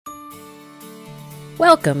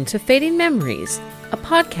Welcome to Fading Memories, a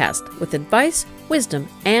podcast with advice, wisdom,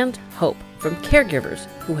 and hope from caregivers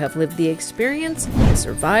who have lived the experience and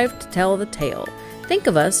survived to tell the tale. Think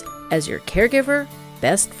of us as your caregiver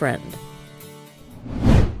best friend.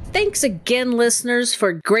 Thanks again, listeners,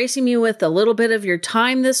 for gracing me with a little bit of your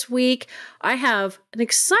time this week. I have an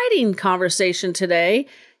exciting conversation today.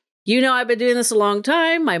 You know, I've been doing this a long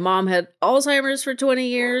time. My mom had Alzheimer's for 20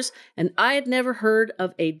 years, and I had never heard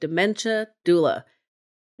of a dementia doula.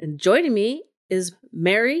 And joining me is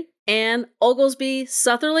Mary Ann Oglesby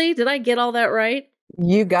Sutherly. Did I get all that right?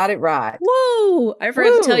 You got it right. Woo! I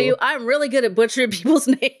forgot to tell you, I'm really good at butchering people's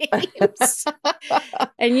names.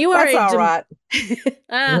 And you are That's all right.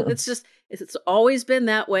 It's always been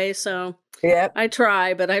that way. So yep. I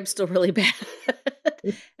try, but I'm still really bad.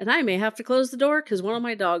 And I may have to close the door because one of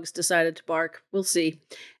my dogs decided to bark. We'll see.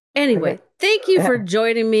 Anyway, Thank you for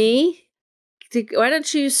joining me. Why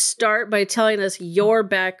don't you start by telling us your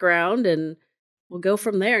background, and we'll go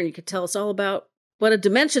from there, and you can tell us all about what a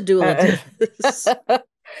dementia doula is.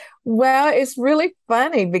 Well, it's really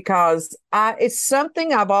funny because it's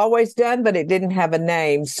something I've always done, but it didn't have a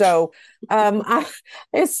name. So I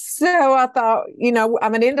thought,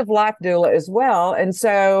 I'm an end-of-life doula as well. And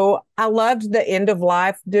so I loved the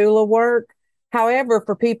end-of-life doula work. However,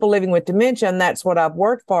 for people living with dementia, and that's what I've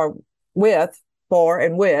worked with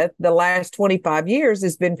the last 25 years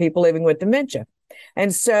has been people living with dementia.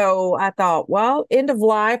 And so I thought, well,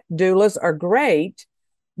 end-of-life doulas are great,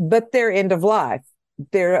 but they're end of life.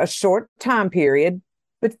 They're a short time period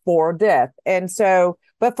before death. And so,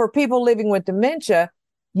 but for people living with dementia,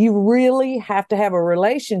 you really have to have a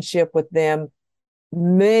relationship with them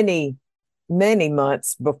many, many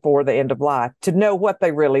months before the end of life to know what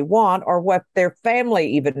they really want, or what their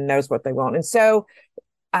family even knows what they want. And so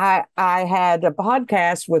I had a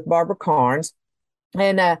podcast with Barbara Carnes,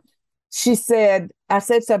 and I said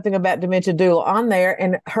something about dementia doula on there,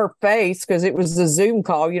 and her face, because it was a Zoom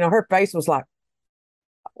call, her face was like,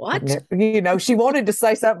 what? She wanted to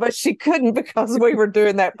say something, but she couldn't because we were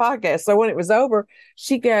doing that podcast. So when it was over,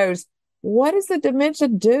 she goes, what is the dementia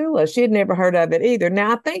doula? She had never heard of it either.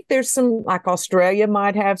 Now, I think there's some, like Australia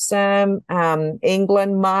might have some,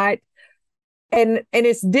 England might. And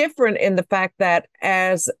it's different in the fact that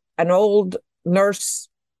as an old nurse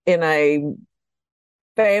in a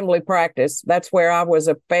family practice, that's where I was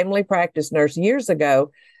a family practice nurse years ago,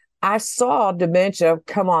 I saw dementia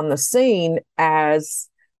come on the scene as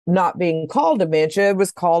not being called dementia. It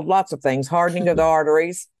was called lots of things: hardening of the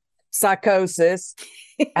arteries, psychosis,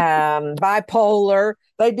 bipolar.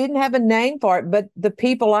 They didn't have a name for it, but the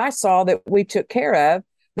people I saw that we took care of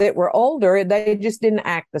that were older, they just didn't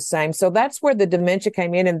act the same. So that's where the dementia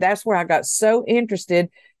came in. And that's where I got so interested,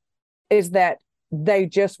 is that they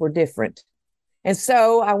just were different. And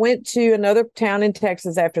so I went to another town in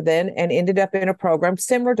Texas after then and ended up in a program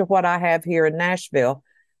similar to what I have here in Nashville.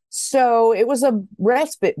 So it was a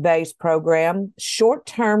respite-based program,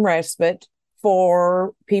 short-term respite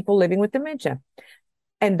for people living with dementia.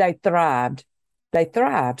 And they thrived. They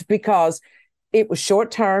thrived because it was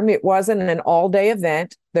short-term. It wasn't an all-day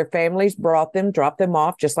event. Their families brought them, dropped them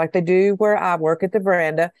off, just like they do where I work at the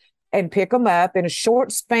veranda, and pick them up in a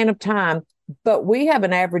short span of time. But we have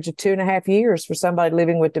an average of 2.5 years for somebody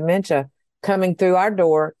living with dementia coming through our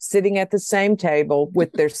door, sitting at the same table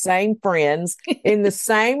with their same friends in the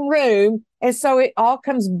same room. And so it all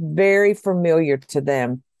comes very familiar to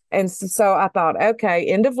them. And so I thought, okay,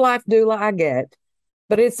 end-of-life doula I get,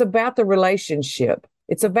 but it's about the relationship.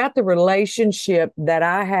 It's about the relationship that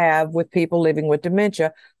I have with people living with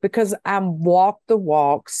dementia, because I'm walk the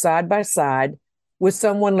walk side by side with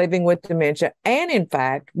someone living with dementia, and in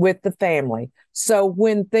fact, with the family. So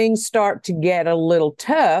when things start to get a little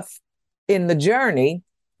tough in the journey,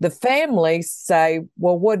 the family say,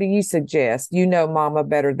 well, what do you suggest? You know Mama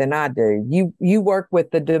better than I do. You work with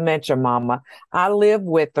the dementia mama. I live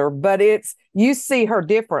with her, but you see her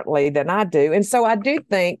differently than I do. And so I do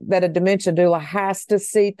think that a dementia doula has to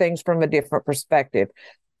see things from a different perspective.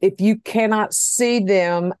 If you cannot see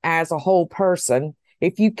them as a whole person,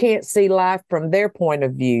 if you can't see life from their point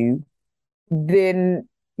of view, then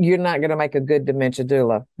you're not going to make a good dementia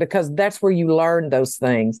doula, because that's where you learn those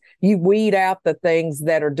things. You weed out the things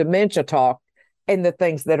that are dementia talk and the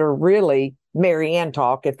things that are really Mary Ann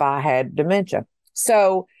talk if I had dementia.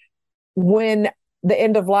 So when the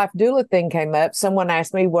end-of-life doula thing came up, someone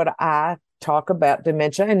asked me would I talk about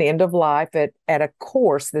dementia and end of life at a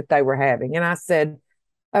course that they were having. And I said,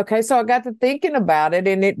 okay. So I got to thinking about it,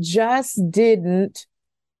 and it just didn't.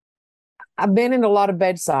 I've been in a lot of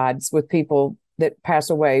bedsides with people that pass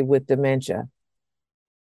away with dementia.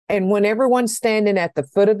 And when everyone's standing at the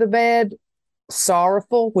foot of the bed,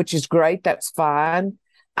 sorrowful, which is great. That's fine.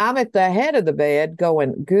 I'm at the head of the bed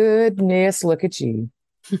going, goodness, look at you.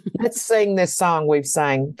 Let's sing this song we've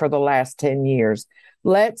sang for the last 10 years.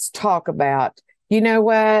 Let's talk about, you know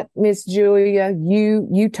what, Miss Julia,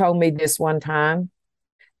 you told me this one time.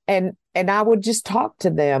 And I would just talk to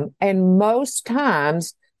them. And most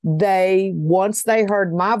times once they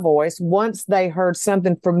heard my voice, once they heard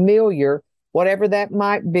something familiar, whatever that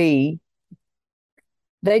might be,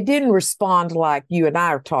 they didn't respond like you and I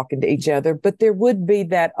are talking to each other, but there would be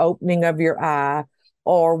that opening of your eye.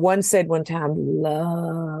 Or one said one time,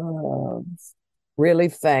 love, really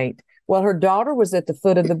faint. Well, her daughter was at the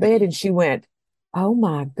foot of the bed and she went, oh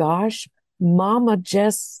my gosh, Mama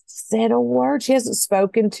just said a word. She hasn't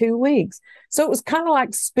spoken 2 weeks. So it was kind of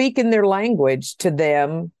like speaking their language to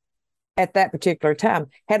them at that particular time.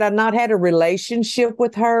 Had I not had a relationship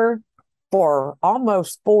with her for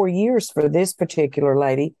almost 4 years for this particular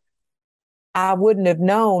lady, I wouldn't have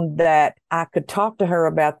known that I could talk to her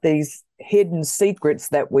about these hidden secrets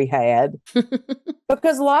that we had.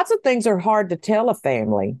 Because lots of things are hard to tell a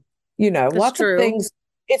family. That's Lots true. of things.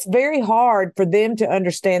 It's very hard for them to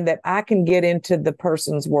understand that I can get into the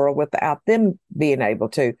person's world without them being able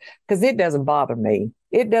to, because it doesn't bother me.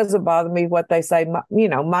 It doesn't bother me what they say.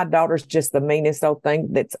 My daughter's just the meanest old thing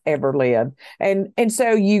that's ever lived. And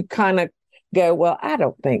so you kind of go, well, I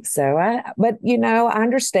don't think so. But I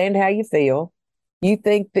understand how you feel. You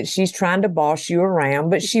think that she's trying to boss you around,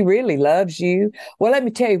 but she really loves you. Well, let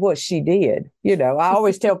me tell you what she did. I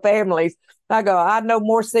always tell families, I go, I know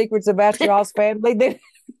more secrets about y'all's family than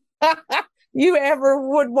you ever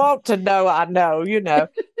would want to know. I know.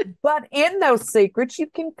 But in those secrets, you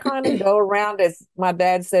can kind of go around, as my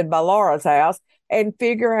dad said, by Laura's house, and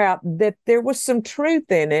figure out that there was some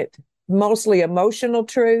truth in it, mostly emotional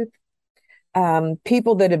truth.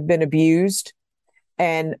 People that have been abused,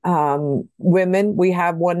 and women. We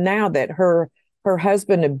have one now that her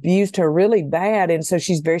husband abused her really bad, and so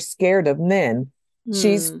she's very scared of men.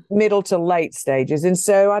 She's middle to late stages, and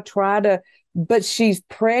so I try to. But she's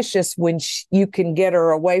precious when you can get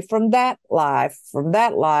her away from that life,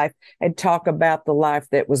 and talk about the life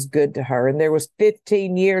that was good to her. And there was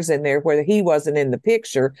 15 years in there where he wasn't in the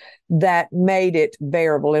picture that made it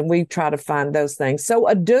bearable. And we try to find those things. So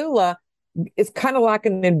a doula is kind of like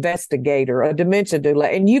an investigator, a dementia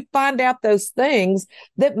doula, and you find out those things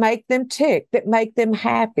that make them tick, that make them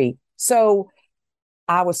happy. So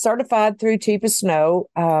I was certified through Teepa Snow,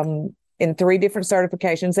 in 3 different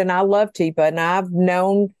certifications. And I love Teepa, and I've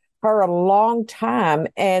known her a long time.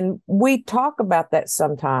 And we talk about that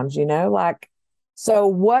sometimes, so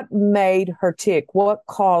what made her tick? What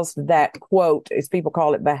caused that, quote, as people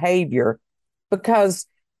call it, behavior? Because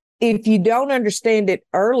if you don't understand it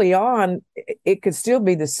early on, it could still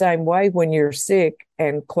be the same way when you're sick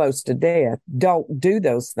and close to death. Don't do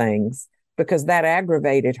those things, because that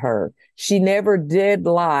aggravated her. She never did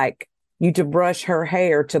like you to brush her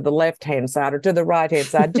hair to the left-hand side or to the right-hand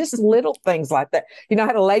side, just little things like that. I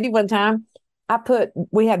had a lady one time,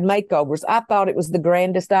 we had makeovers. I thought it was the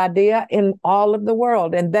grandest idea in all of the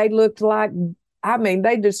world. And they looked like,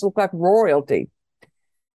 they just looked like royalty.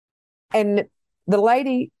 And the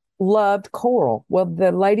lady loved coral. Well,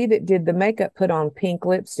 the lady that did the makeup put on pink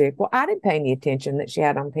lipstick. Well, I didn't pay any attention that she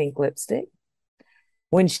had on pink lipstick.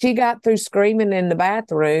 When she got through screaming in the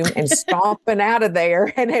bathroom and stomping out of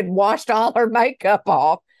there and had washed all her makeup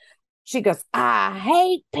off, she goes, I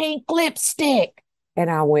hate pink lipstick.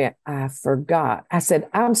 And I went, I forgot. I said,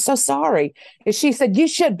 I'm so sorry. And she said, you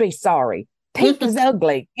should be sorry. Pink is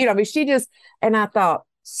ugly. And I thought,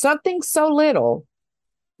 something so little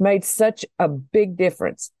made such a big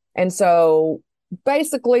difference. And so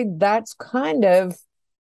basically that's kind of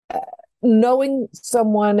knowing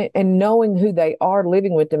someone and knowing who they are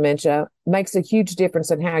living with dementia makes a huge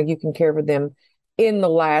difference in how you can care for them in the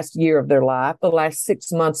last year of their life, the last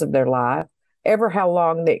 6 months of their life, ever how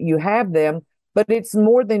long that you have them. But it's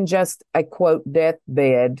more than just a, quote,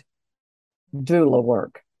 deathbed doula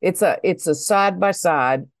work. It's a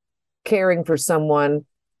side-by-side caring for someone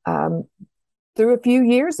through a few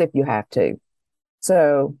years if you have to.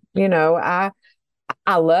 So,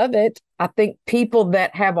 I love it. I think people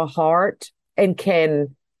that have a heart and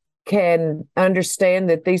can understand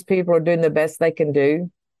that these people are doing the best they can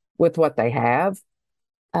do with what they have.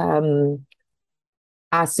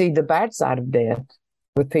 I see the bad side of death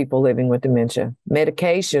with people living with dementia.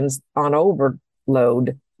 Medications on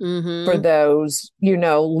overload for those,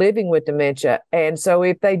 living with dementia. And so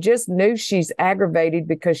if they just knew she's aggravated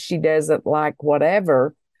because she doesn't like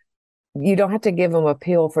whatever, you don't have to give them a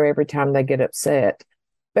pill for every time they get upset,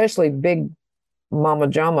 especially big mama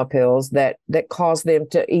jama pills that cause them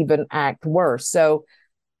to even act worse. So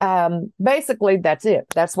basically, that's it.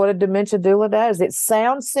 That's what a dementia doula does. It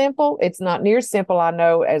sounds simple. It's not near simple, I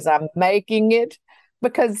know, as I'm making it,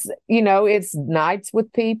 because, it's nights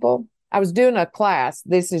with people. I was doing a class.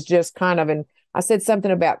 This is just kind of I said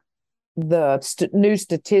something about the new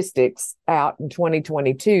statistics out in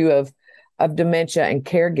 2022 of dementia and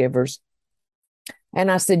caregivers. And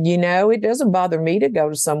I said, it doesn't bother me to go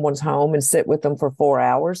to someone's home and sit with them for 4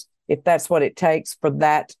 hours if that's what it takes for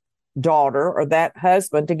that daughter or that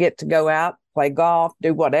husband to get to go out, play golf,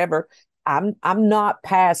 do whatever. I'm not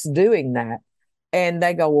past doing that. And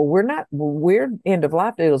they go, well, we're end of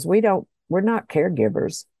life doulas. We're not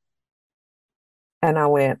caregivers. And I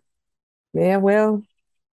went, yeah, well,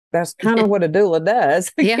 that's kind of what a doula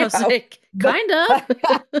does. Yeah, I was like, kind of.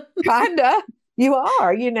 Kind of. You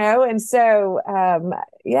are, and so,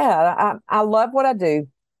 I love what I do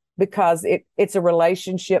because it's a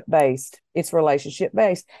relationship based. It's relationship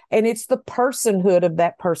based. And it's the personhood of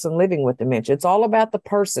that person living with dementia. It's all about the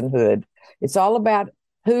personhood. It's all about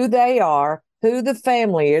who they are, who the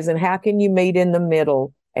family is, and how can you meet in the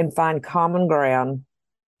middle and find common ground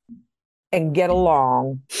and get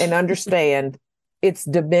along and understand it's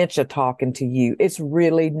dementia talking to you. It's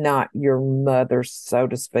really not your mother, so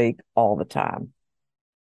to speak, all the time.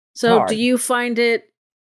 So Hard. Do you find it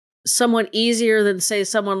somewhat easier than, say,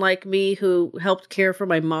 someone like me who helped care for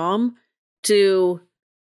my mom to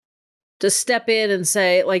step in and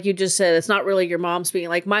say, like you just said, it's not really your mom speaking.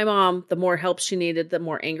 Like my mom, the more help she needed, the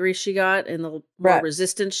more angry she got and the more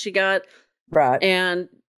resistance she got. Right. And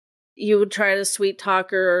you would try to sweet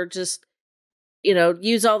talk her or just,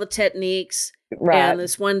 use all the techniques. Right. And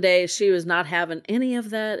this one day she was not having any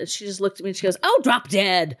of that. And she just looked at me and she goes, "Oh, drop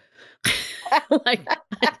dead." Like,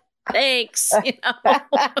 thanks,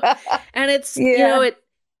 and it's,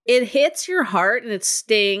 it hits your heart and it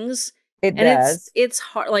stings. It does. It's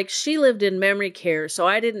hard. Like she lived in memory care, so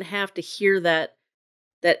I didn't have to hear that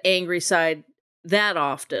angry side that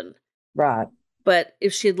often. Right. But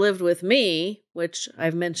if she'd lived with me, which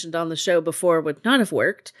I've mentioned on the show before would not have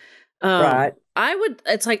worked, right. I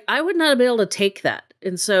would not be able to take that.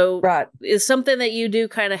 And so is something that you do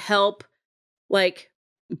kind of help, like,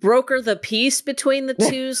 broker the peace between the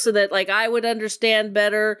two so that, like, I would understand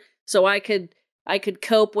better so I could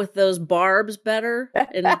cope with those barbs better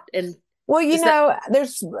and well,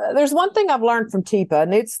 there's one thing I've learned from Teepa,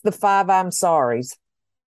 and it's the 5 I'm sorries.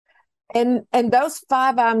 And those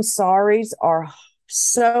 5 I'm sorries are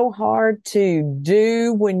so hard to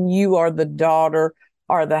do when you are the daughter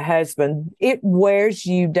or the husband. It wears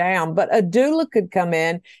you down. But a doula could come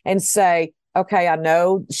in and say, okay, I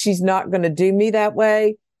know she's not going to do me that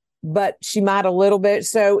way, but she might a little bit.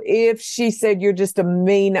 So if she said you're just a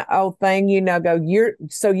mean old thing,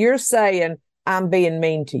 you're saying I'm being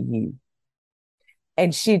mean to you.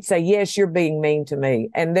 And she'd say, yes, you're being mean to me.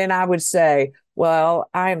 And then I would say, well,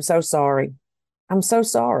 I am so sorry. I'm so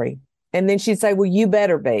sorry. And then she'd say, well, you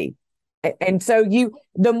better be. And so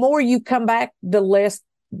the more you come back, the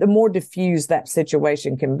more diffused that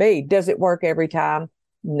situation can be. Does it work every time?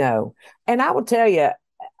 No. And I will tell you,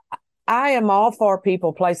 I am all for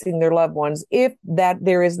people placing their loved ones if that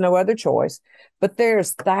there is no other choice. But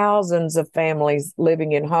there's thousands of families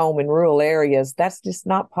living in home in rural areas. That's just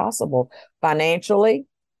not possible. Financially,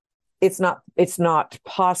 it's not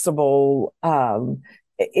possible.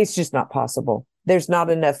 It's just not possible. There's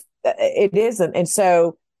not enough. It isn't. And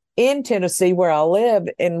so in Tennessee, where I live,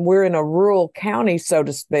 and we're in a rural county, so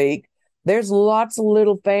to speak, there's lots of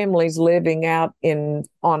little families living out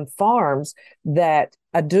on farms that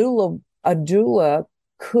a doula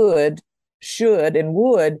could, should, and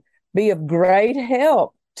would be of great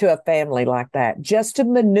help to a family like that, just to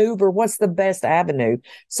maneuver what's the best avenue.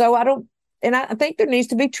 So I think there needs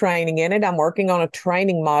to be training in it. I'm working on a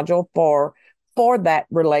training module for that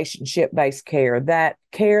relationship-based care, that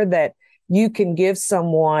care that you can give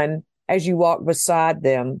someone as you walk beside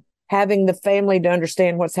them, having the family to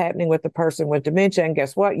understand what's happening with the person with dementia. And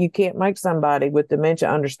guess what? You can't make somebody with dementia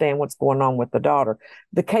understand what's going on with the daughter.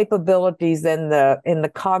 The capabilities and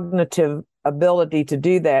the cognitive ability to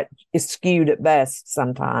do that is skewed at best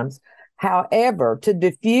sometimes. However, to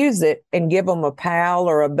diffuse it and give them a pal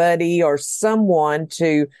or a buddy or someone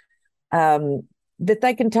to that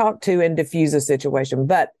they can talk to and diffuse a situation.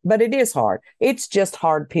 But it is hard. It's just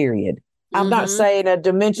hard, period. I'm not saying a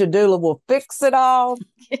dementia doula will fix it all,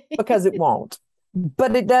 because it won't.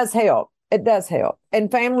 But it does help. It does help. And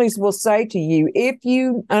families will say to you, if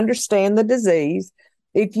you understand the disease,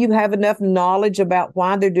 if you have enough knowledge about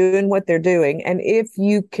why they're doing what they're doing, and if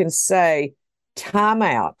you can say, time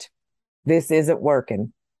out, this isn't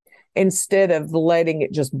working. instead of letting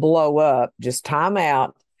it just blow up, just time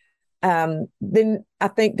out. Then I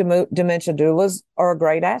think dementia doulas are a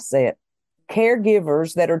great asset.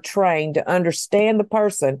 Caregivers that are trained to understand the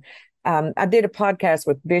person. I did a podcast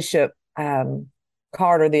with Bishop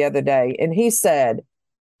Carter the other day, and he said,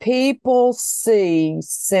 people see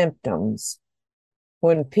symptoms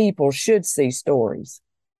when people should see stories.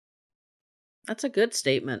 That's a good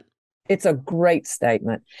statement. It's a great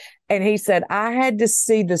statement. And he said, I had to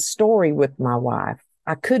see the story with my wife.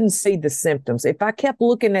 I couldn't see the symptoms. If I kept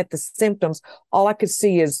looking at the symptoms, all I could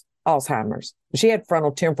see is Alzheimer's. She had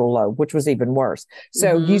frontal temporal lobe, which was even worse.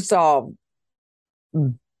 So you saw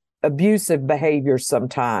abusive behavior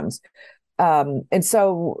sometimes. And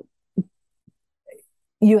so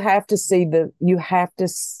you have to see them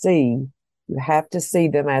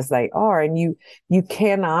as they are. And you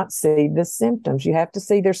cannot see the symptoms. You have to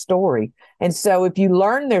see their story. And so if you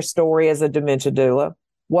learn their story as a dementia doula,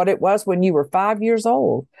 what it was when you were 5 years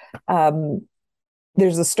old,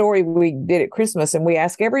 there's a story we did at Christmas, and we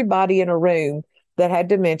asked everybody in a room that had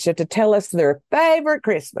dementia to tell us their favorite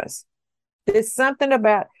Christmas. There's something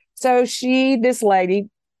about, this lady,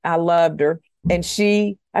 I loved her. And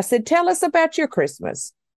I said, tell us about your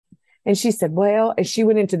Christmas. And she said, well, and she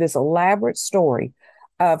went into this elaborate story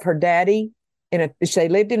of her daddy she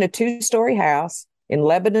lived in a 2-story house in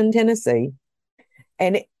Lebanon, Tennessee.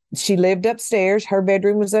 And she lived upstairs. Her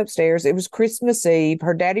bedroom was upstairs. It was Christmas Eve.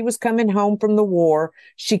 Her daddy was coming home from the war.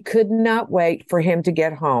 She could not wait for him to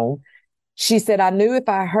get home. She said, I knew if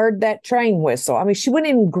I heard that train whistle. I mean, she went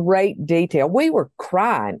in great detail. We were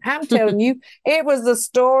crying. I'm telling you, it was the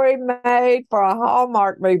story made for a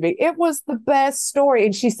Hallmark movie. It was the best story.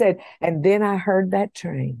 And she said, and then I heard that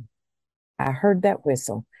train. I heard that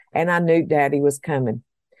whistle, and I knew Daddy was coming.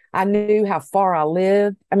 I knew how far I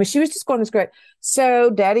lived. I mean, she was just going to scratch. So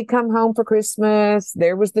Daddy come home for Christmas.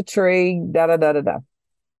 There was the tree, da, da, da, da, da.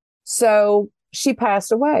 So she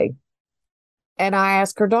passed away. And I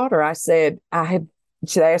asked her daughter, I said,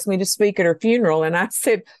 she asked me to speak at her funeral. And I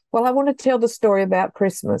said, well, I want to tell the story about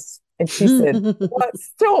Christmas. And she said, what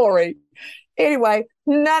story? Anyway,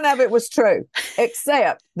 none of it was true,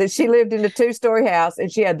 except that she lived in a 2-story house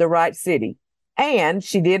and she had the right city. And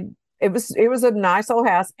it was a nice old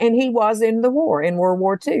house. And he was in the war, in World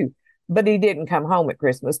War II, but he didn't come home at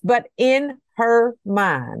Christmas. But in her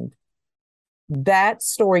mind, that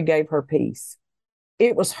story gave her peace.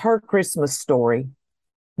 It was her Christmas story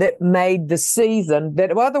that made the season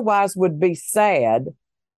that otherwise would be sad,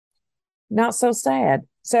 not so sad.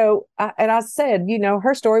 So, I said,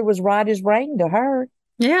 her story was right as rain to her.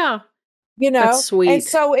 Yeah. That's sweet. And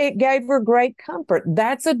so it gave her great comfort.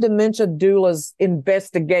 That's a dementia doula's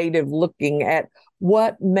investigative looking at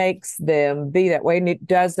what makes them be that way. And it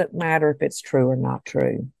doesn't matter if it's true or not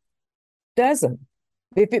true. Doesn't.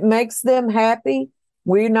 If it makes them happy,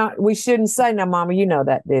 we shouldn't say, no, Mama,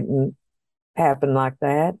 that didn't happen like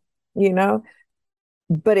that,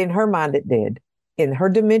 But in her mind, it did. In her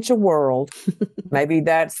dementia world, maybe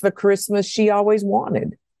that's the Christmas she always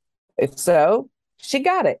wanted. If so, she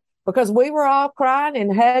got it. Because we were all crying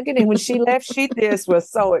and hugging. And when she left, she just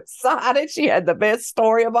was so excited. She had the best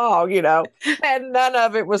story of all, And none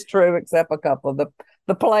of it was true except a couple of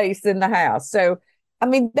the place in the house. So, I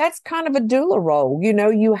mean, that's kind of a doula role.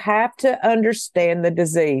 You have to understand the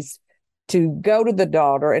disease to go to the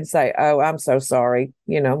daughter and say, oh, I'm so sorry.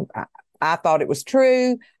 I thought it was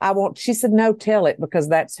true. She said, no, tell it, because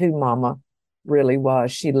that's who Mama really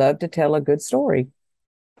was. She loved to tell a good story.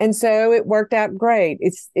 And so it worked out great.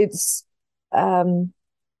 I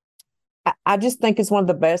just think it's one of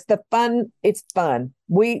the best. It's fun.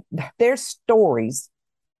 There's stories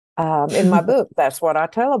in my book. That's what I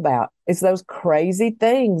tell about. It's those crazy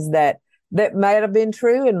things that might have been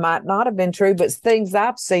true and might not have been true, but things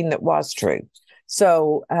I've seen that was true.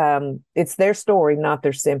 So it's their story, not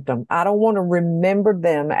their symptom. I don't want to remember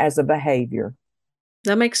them as a behavior.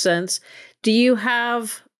 That makes sense. Do you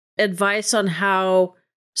have advice on how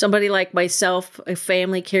somebody like myself, a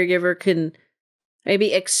family caregiver, can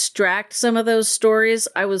maybe extract some of those stories?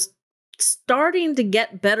 I was starting to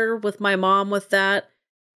get better with my mom with that.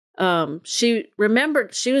 She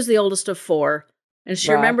remembered, she was the oldest of 4, and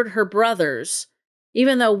she remembered her brothers,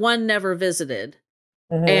 even though one never visited.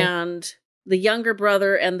 Mm-hmm. And the younger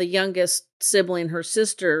brother and the youngest sibling, her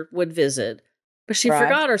sister, would visit. But she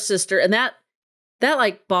forgot her sister, and that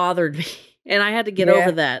like bothered me. And I had to get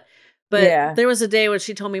over that. But there was a day when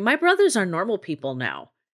she told me, my brothers are normal people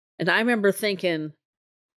now. And I remember thinking,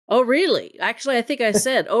 oh, really? Actually, I think I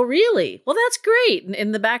said, oh, really? Well, that's great. And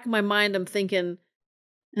in the back of my mind, I'm thinking,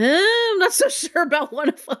 I'm not so sure about one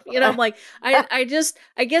of them. I'm like, I guess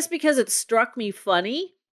because it struck me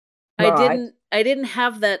funny. Right. I didn't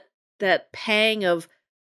have that pang of,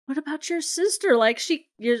 what about your sister? Like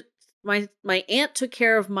my aunt took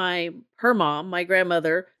care of her mom, my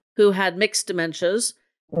grandmother, who had mixed dementias,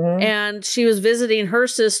 Hmm. and she was visiting her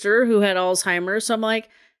sister who had Alzheimer's. So I'm like,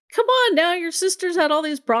 come on now, your sister's had all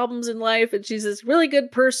these problems in life, and she's this really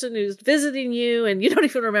good person who's visiting you, and you don't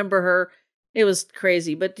even remember her. It was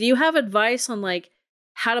crazy. But do you have advice on like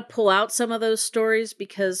how to pull out some of those stories?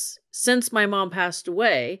 Because since my mom passed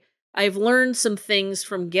away, I've learned some things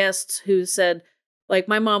from guests who said, like,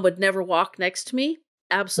 my mom would never walk next to me.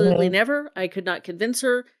 Absolutely Hmm. never. I could not convince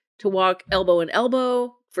her to walk elbow in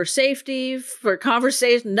elbow for safety, for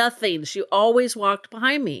conversation, nothing. She always walked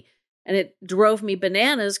behind me. And it drove me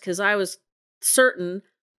bananas because I was certain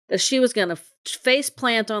that she was going to face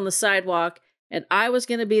plant on the sidewalk and I was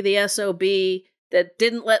going to be the SOB that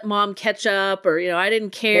didn't let mom catch up, or, I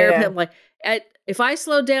didn't care. But Yeah. I'm like, if I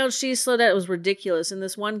slowed down, she slowed down. It was ridiculous. And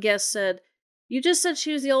this one guest said, you just said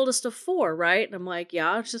she was the oldest of four, right? And I'm like,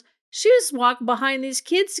 yeah. It's just, she was walking behind these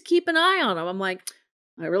kids to keep an eye on them. I'm like,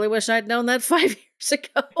 I really wish I'd known that 5 years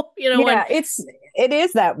ago. When Yeah, it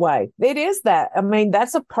is that way. It is that. I mean,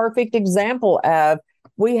 that's a perfect example of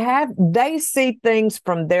they see things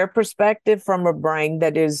from their perspective, from a brain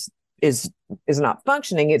that is is not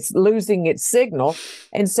functioning. It's losing its signal.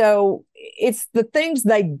 And so it's the things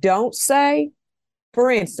they don't say. For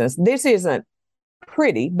instance, this isn't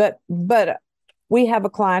pretty, but we have a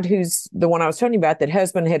client who's the one I was telling you about, that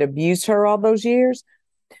husband had abused her all those years.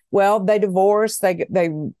 Well, they divorced. They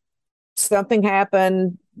something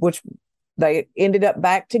happened, which they ended up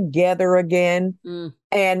back together again, mm,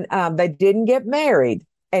 and they didn't get married.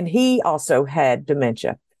 And he also had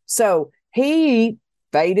dementia, so he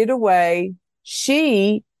faded away.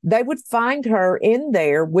 They would find her in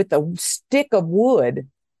there with a stick of wood,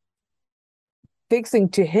 fixing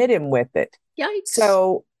to hit him with it. yikes.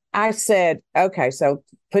 So I said, okay, so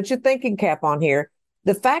put your thinking cap on here.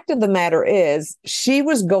 The fact of the matter is, she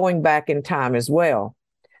was going back in time as well.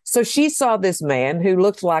 So she saw this man who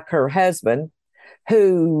looked like her husband,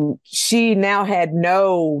 who she now had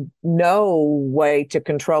no way to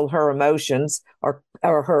control her emotions, or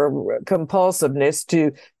her compulsiveness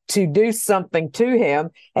to do something to him.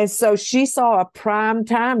 And so she saw a prime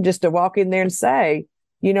time just to walk in there and say,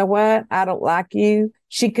 you know what? I don't like you.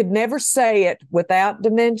 She could never say it without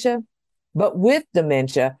dementia, but with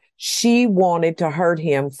dementia, she wanted to hurt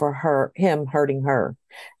him for him hurting her.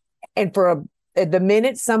 And the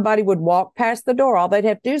minute somebody would walk past the door, all they'd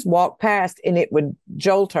have to do is walk past and it would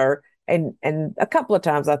jolt her. And a couple of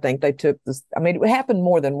times I think they took this. I mean, it happened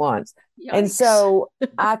more than once. And Yikes. so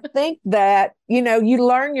I think that, you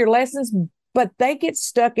learn your lessons, but they get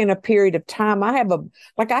stuck in a period of time. I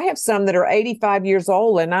have some that are 85 years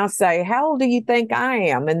old, and I say, how old do you think I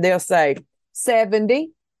am? And they'll say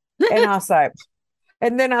 70.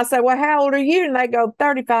 And then I say, well, how old are you? And they go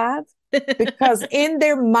 35, because in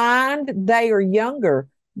their mind, they are younger,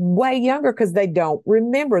 way younger, because they don't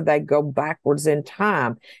remember. They go backwards in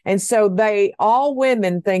time. And so all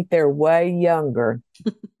women think they're way younger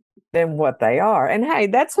than what they are. And hey,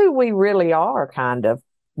 that's who we really are, kind of.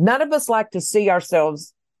 None of us like to see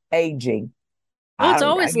ourselves aging. Well, it's I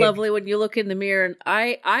always get lovely when you look in the mirror, and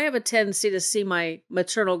I have a tendency to see my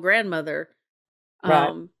maternal grandmother,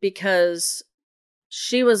 right, because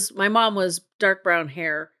my mom was dark brown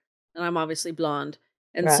hair, and I'm obviously blonde.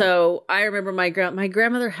 And right. so I remember my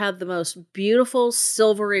grandmother had the most beautiful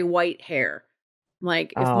silvery white hair.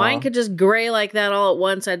 Like, if mine Oh, could just gray like that all at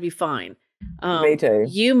once, I'd be fine. me too.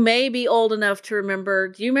 You may be old enough to remember.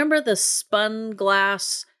 Do you remember the spun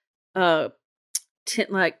glass, uh,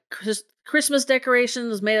 like Christmas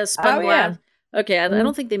decorations made of spun Oh, yeah. glass? Okay, I Mm.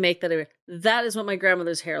 don't think they make that anymore. That is what my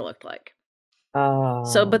grandmother's hair looked like.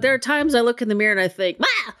 So, but Oh, there are times I look in the mirror and I think,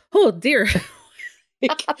 oh dear, no.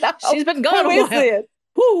 she's been gone Who a is while. this?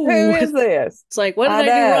 Who Whoo! is this? It's like, what did I I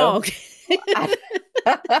do know. wrong?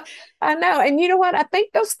 I, I know. And you know what? I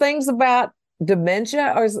think those things about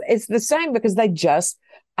dementia it's the same, because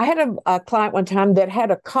I had a client one time that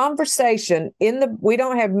had a conversation we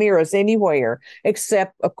don't have mirrors anywhere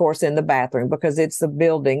except, of course, in the bathroom, because it's a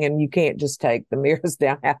building and you can't just take the mirrors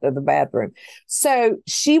down out of the bathroom. So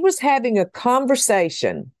she was having a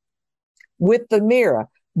conversation with the mirror,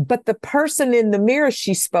 but the person in the mirror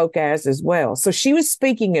she spoke as well. So she was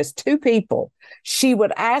speaking as two people. She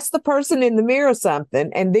would ask the person in the mirror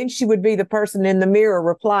something, and then she would be the person in the mirror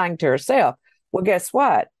replying to herself. Well, guess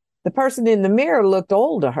what? The person in the mirror looked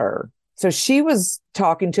old to her. So she was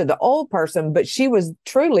talking to the old person, but she was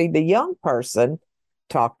truly the young person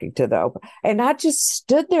talking to the old. And I just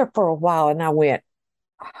stood there for a while and I went,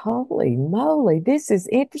 holy moly, this is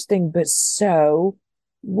interesting, but so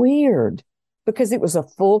weird, because it was a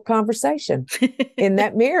full conversation in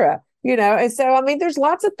that mirror, And so, I mean, there's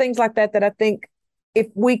lots of things like that I think if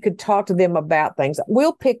we could talk to them about things,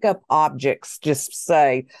 we'll pick up objects, just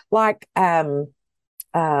say, like,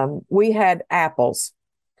 we had apples.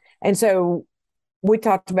 And so we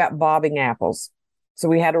talked about bobbing apples. So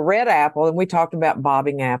we had a red apple and we talked about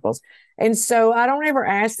bobbing apples. And so I don't ever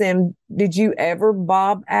ask them, did you ever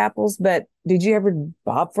bob apples? But did you ever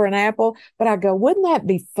bob for an apple? But I go, wouldn't that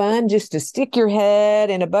be fun just to stick your head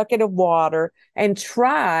in a bucket of water and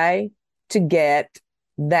try to get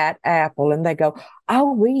that apple? And they go,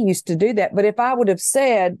 oh, we used to do that. But if I would have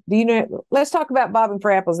said, let's talk about bobbing for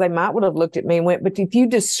apples, they might would have looked at me and went, but if you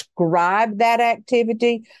describe that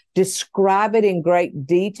activity, describe it in great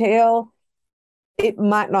detail, it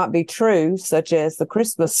might not be true, such as the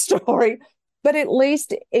Christmas story, but at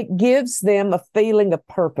least it gives them a feeling of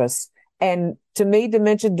purpose. And to me,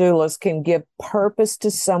 dementia doulas can give purpose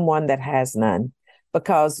to someone that has none,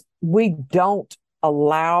 because we don't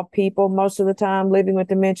allow people most of the time living with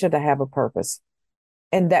dementia to have a purpose.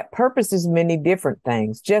 And that purpose is many different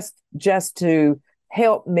things, just to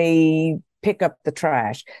help me pick up the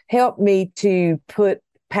trash, help me to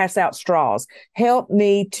pass out straws, help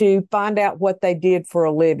me to find out what they did for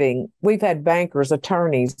a living. We've had bankers,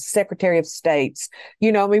 attorneys, Secretary of States,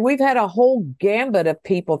 we've had a whole gambit of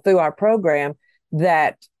people through our program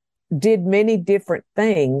that did many different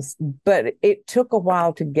things, but it took a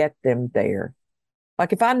while to get them there.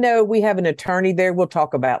 Like if I know we have an attorney there, we'll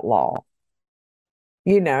talk about law,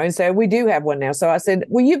 and so we do have one now. So I said,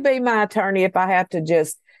 will you be my attorney if I have to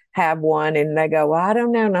just have one? And they go, well, I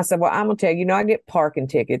don't know. And I said, well, I'm going to tell you, I get parking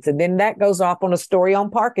tickets. And then that goes off on a story on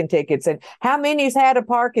parking tickets and how many's had a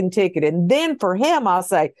parking ticket. And then for him, I'll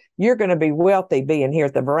say, you're going to be wealthy being here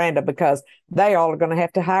at the veranda, because they all are going to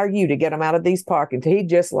have to hire you to get them out of these parking. He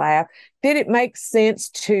just laughed. Did it make sense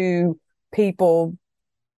to people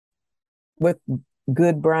with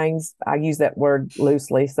good brains? I use that word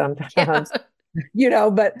loosely sometimes,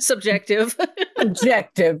 but subjective.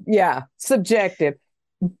 Subjective. Yeah. Subjective.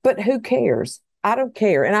 But who cares? I don't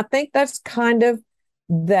care. And I think that's kind of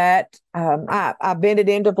that. I've been at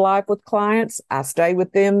end of life with clients. I stay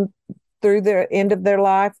with them through the end of their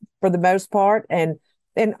life for the most part. And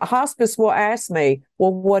hospice will ask me,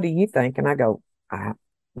 well, what do you think? And I go,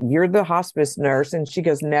 you're the hospice nurse. And she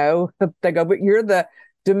goes, no. They go, but you're the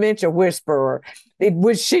dementia whisperer.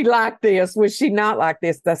 Was she like this? Was she not like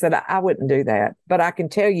this? I said, I wouldn't do that. But I can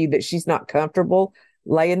tell you that she's not comfortable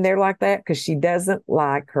laying there like that because she doesn't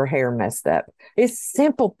like her hair messed up. It's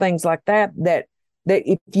simple things like that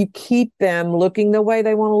if you keep them looking the way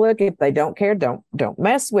they want to look, if they don't care, don't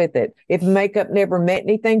mess with it. If makeup never meant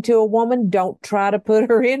anything to a woman, don't try to put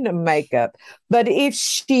her into makeup. But if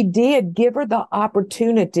she did, give her the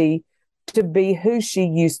opportunity to be who she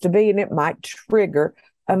used to be, and it might trigger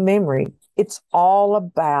a memory. It's all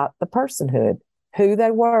about the personhood, who they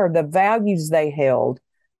were, the values they held.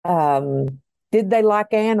 Did they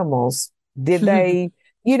like animals? Did they,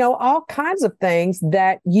 all kinds of things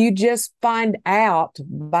that you just find out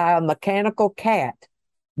by a mechanical cat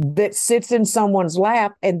that sits in someone's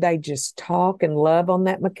lap and they just talk and love on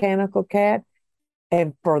that mechanical cat.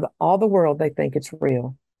 And for all the world, they think it's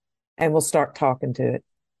real and will start talking to it.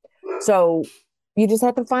 So you just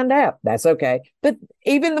have to find out. That's okay. But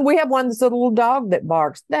even we have one that's a little dog that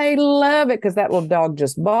barks. They love it because that little dog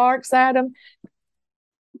just barks at them.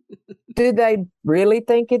 Do they really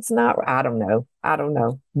think it's not? I don't know.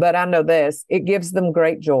 But I know this. It gives them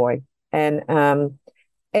great joy. And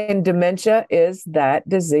dementia is that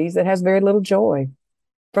disease that has very little joy.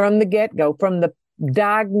 From the get-go, from the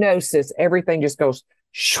diagnosis, everything just goes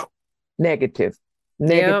negative.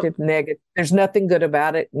 Negative. There's nothing good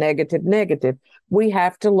about it. Negative. We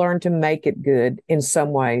have to learn to make it good in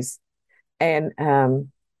some ways. And,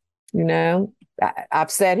 I've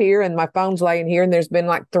sat here and my phone's laying here and there's been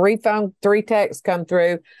like three texts come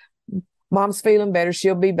through. Mom's feeling better.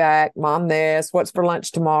 She'll be back. Mom, this, what's for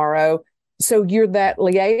lunch tomorrow? So you're that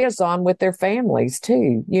liaison with their families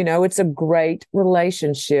too. It's a great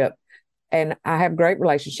relationship. And I have great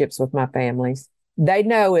relationships with my families. They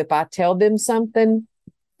know if I tell them something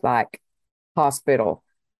like hospital,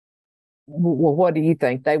 well, what do you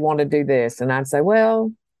think? They want to do this. And I'd say,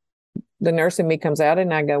 well, the nurse in me comes out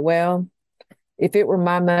and I go, well, if it were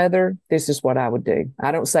my mother, this is what I would do.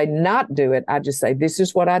 I don't say not do it. I just say, this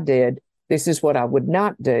is what I did. This is what I would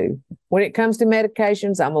not do. When it comes to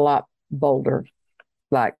medications, I'm a lot bolder.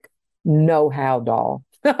 Like, no Haldol.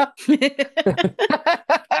 Forget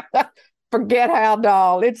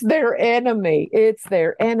Haldol. It's their enemy.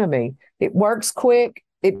 It works quick.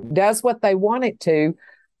 It does what they want it to.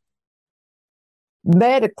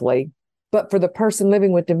 medically, but for the person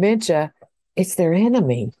living with dementia, it's their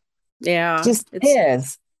enemy. Yeah. Just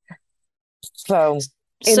is. So,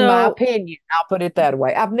 in my So opinion, I'll put it that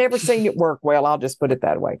way. I've never seen it work well. I'll just put it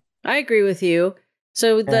that way. I agree with you.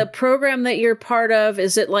 So Yeah. the program that you're part of,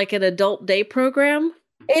 is it like an adult day program?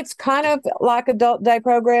 It's kind of like adult day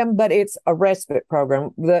program, but it's a respite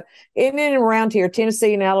program. In and around here,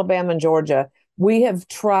 Tennessee and Alabama and Georgia, we have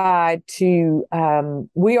tried to.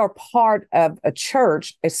 We are part of a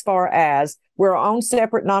church as far as we're our own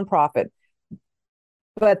separate nonprofit,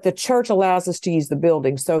 but the church allows us to use the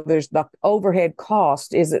building, so there's the overhead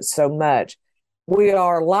cost isn't so much. We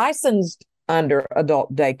are licensed under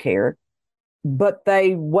adult daycare, but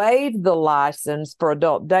they waive the license for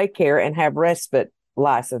adult daycare and have respite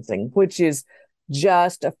licensing, which is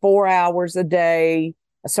just 4 hours a day,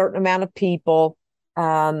 a certain amount of people,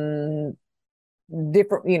 different,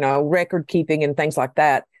 record keeping and things like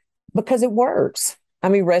that, because it works. I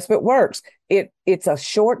mean, respite works. It's a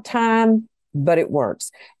short time, but it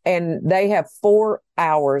works. And they have 4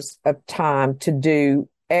 hours of time to do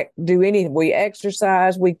anything. We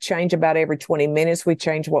exercise. We change about every 20 minutes. We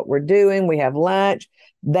change what we're doing. We have lunch.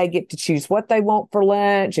 They get to choose what they want for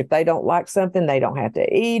lunch. If they don't like something, they don't have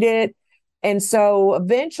to eat it. And so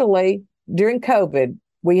eventually, during COVID,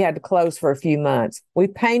 we had to close for a few months. We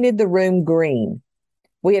painted the room green.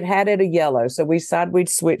 We had it a yellow, so we decided we'd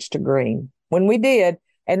switch to green. When we did,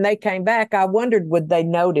 and they came back, I wondered, would they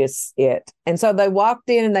notice it? And so they walked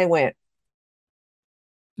in and they went,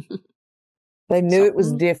 they knew it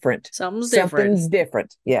was different. Something's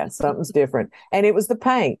different. Yeah, something's different. And it was the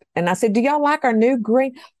paint. And I said, do y'all like our new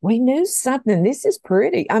green? We knew something. This is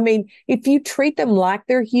pretty. I mean, if you treat them like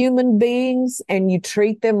they're human beings and you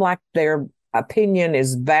treat them like their opinion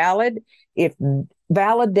is valid, if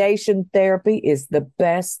validation therapy is the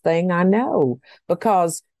best thing I know,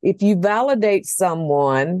 because if you validate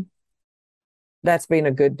someone, that's being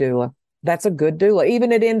a good doula. That's a good doula.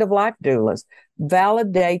 Even at end of life doulas,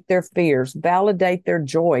 validate their fears, validate their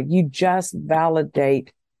joy. You just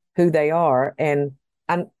validate who they are. And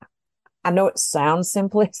I know it sounds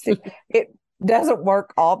simplistic. It doesn't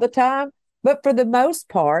work all the time, but for the most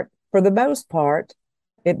part,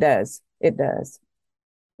 it does. It does.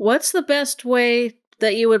 What's the best way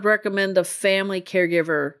that you would recommend a family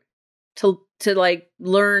caregiver to like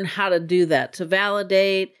learn how to do that, to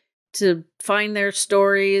validate, to find their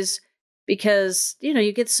stories? Because,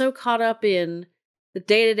 you get so caught up in the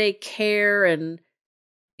day-to-day care and,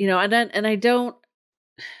 I don't,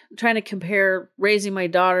 I'm trying to compare raising my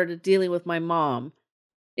daughter to dealing with my mom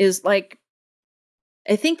is like,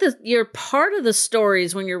 I think that you're part of the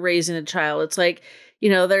stories when you're raising a child. It's like,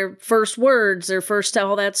 their first words, their first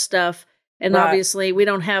all that stuff. And Right. Obviously we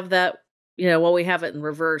don't have that, we have it in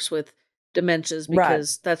reverse with dementias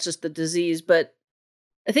because that's just the disease. But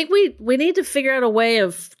I think we need to figure out a way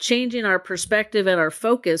of changing our perspective and our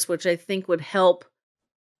focus, which I think would help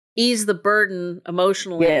ease the burden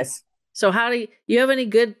emotionally. Yes. So how do you have any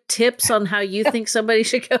good tips on how you think somebody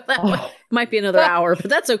should go that way? Might be another hour,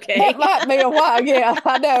 but that's okay. That might be a while. Yeah,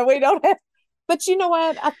 I know we don't have, but you know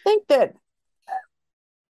what? I think that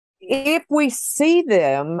if we see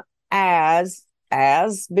them as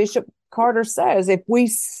Bishop Carter says, if we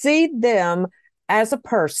see them as a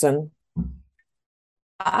person,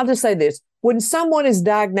 I'll just say this. When someone is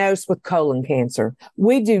diagnosed with colon cancer,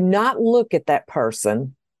 we do not look at that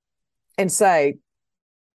person and say,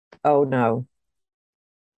 oh no.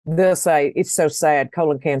 They'll say, it's so sad,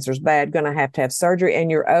 colon cancer is bad, going to have surgery,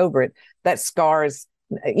 and you're over it. That scar is,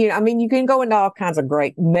 you can go into all kinds of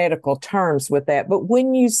great medical terms with that. But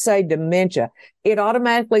when you say dementia, it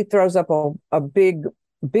automatically throws up a big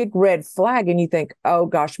red flag, and you think, oh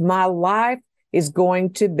gosh, my life is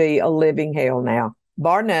going to be a living hell now.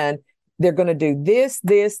 Bar none. They're going to do this,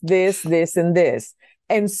 and this.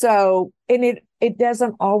 And so, and it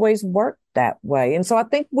doesn't always work that way. And so I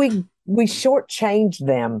think we shortchange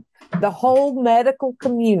them. The whole medical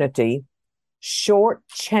community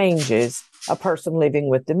shortchanges a person living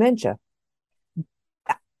with dementia.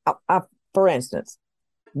 For instance,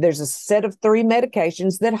 there's a set of 3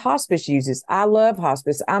 medications that hospice uses. I love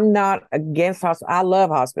hospice. I'm not against hospice. I love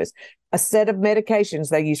hospice. A set of medications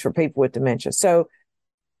they use for people with dementia. So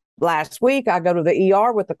last week, I go to the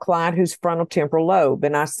ER with a client who's frontal temporal lobe,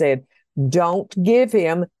 and I said, don't give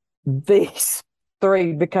him these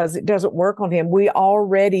 3 because it doesn't work on him. We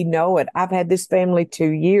already know it. I've had this family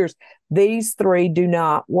 2 years. These 3 do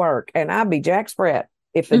not work. And I'd be Jack Sprat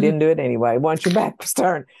if they didn't do it anyway, once your back was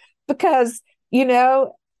turned. Because,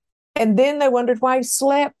 and then they wondered why he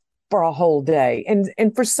slept for a whole day.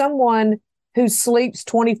 And for someone who sleeps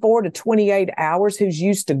 24 to 28 hours, who's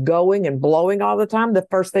used to going and blowing all the time, the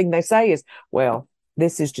first thing they say is, well,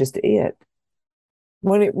 this is just it.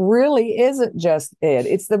 When it really isn't just it.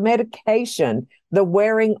 It's the medication, the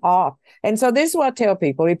wearing off. And so this is what I tell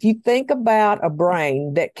people. If you think about a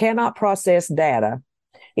brain that cannot process data,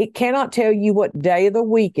 it cannot tell you what day of the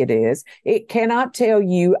week it is. It cannot tell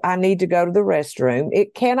you, I need to go to the restroom.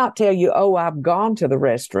 It cannot tell you, oh, I've gone to the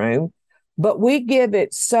restroom. But we give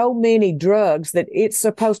it so many drugs that it's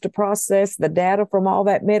supposed to process the data from all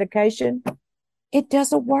that medication. It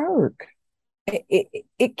doesn't work.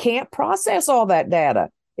 It can't process all that data.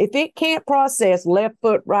 If it can't process left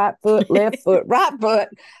foot, right foot, right foot,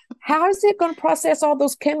 how is it going to process all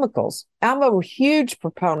those chemicals? I'm a huge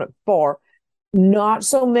proponent for not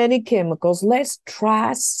so many chemicals. Let's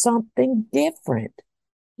try something different.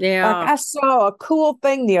 Yeah. Like I saw a cool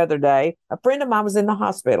thing the other day. A friend of mine was in the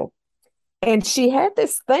hospital and she had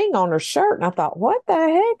this thing on her shirt. And I thought, what the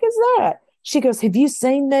heck is that? She goes, have you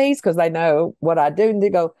seen these? Because they know what I do. And they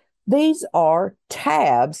go, these are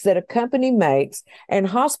tabs that a company makes and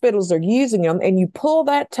hospitals are using them. And you pull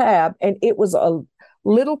that tab and it was a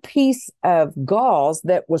little piece of gauze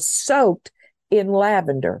that was soaked in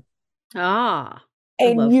lavender. Ah,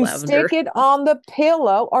 and you lavender. stick it on the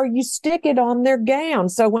pillow or you stick it on their gown.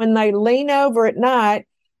 So when they lean over at night,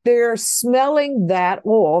 they're smelling that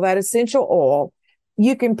oil, that essential oil.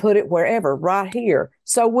 You can put it wherever, right here.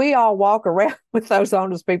 So we all walk around with those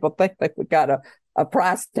on us. People think that we got a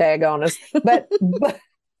price tag on us, but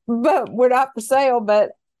we're not for sale, but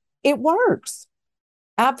it works.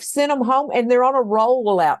 I've sent them home and they're on a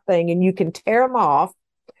rollout thing and you can tear them off.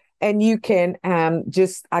 And you can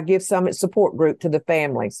I give some support group to the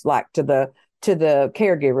families, like to the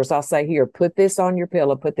caregivers. I'll say, here, put this on your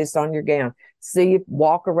pillow, put this on your gown. See,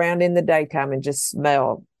 walk around in the daytime and just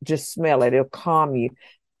smell it. It'll calm you.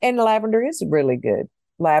 And lavender is really good.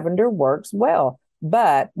 Lavender works well,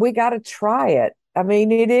 but we got to try it. I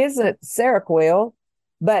mean, it isn't Seroquel,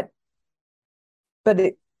 but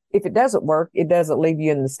if it doesn't work, it doesn't leave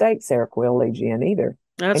you in the state Seroquel leaves you in either.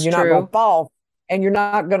 That's and you're true. not going to fall. And you're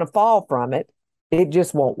not going to fall from it. It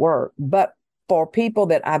just won't work. But for people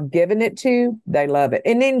that I've given it to, they love it.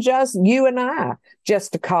 And then just you and I,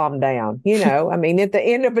 just to calm down. I mean, at the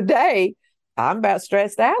end of the day, I'm about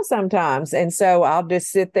stressed out sometimes. And so I'll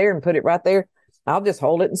just sit there and put it right there. I'll just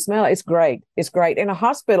hold it and smell it. It's great. It's great. And a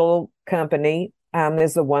hospital company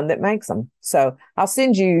is the one that makes them. So I'll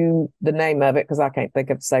send you the name of it because I can't think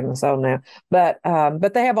of to save my soul now. But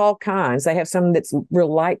they have all kinds. They have some that's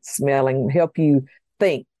real light smelling, help you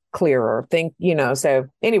think clearer, so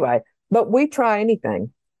anyway, but we try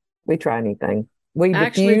anything. We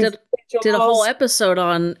actually did a whole episode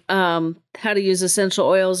on how to use essential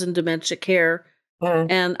oils in dementia care.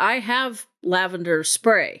 And I have lavender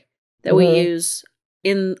spray that we use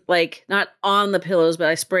in, like, not on the pillows, but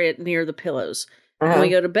I spray it near the pillows when we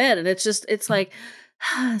go to bed. And it's like,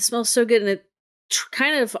 it smells so good. And it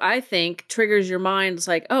kind of, I think, triggers your mind. It's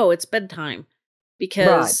like, oh, it's bedtime.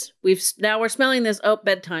 Because we're smelling this,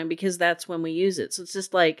 bedtime, because that's when we use it. So it's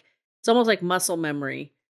just like, it's almost like muscle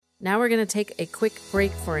memory. Now we're going to take a quick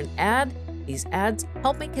break for an ad. These ads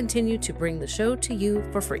help me continue to bring the show to you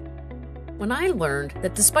for free. When I learned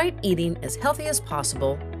that despite eating as healthy as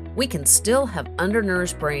possible, we can still have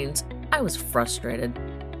undernourished brains, I was frustrated.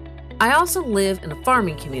 I also live in a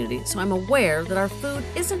farming community, so I'm aware that our food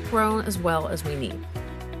isn't grown as well as we need.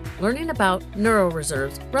 Learning about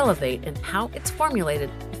neuroreserves, Relevate, and how it's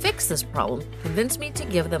formulated to fix this problem convinced me to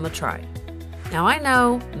give them a try. Now I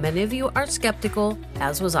know many of you are skeptical,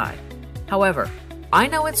 as was I. However, I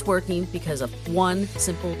know it's working because of one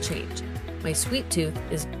simple change. My sweet tooth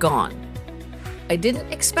is gone. I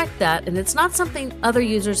didn't expect that, and it's not something other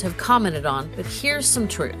users have commented on, but here's some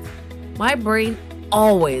truth. My brain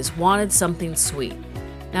always wanted something sweet.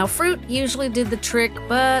 Now, fruit usually did the trick,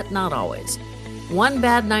 but not always. One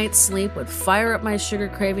bad night's sleep would fire up my sugar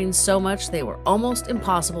cravings so much they were almost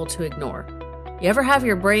impossible to ignore. You ever have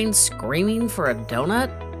your brain screaming for a donut?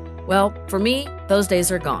 Well, for me, those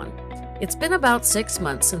days are gone. It's been about 6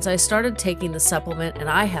 months since I started taking the supplement, and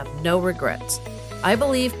I have no regrets. I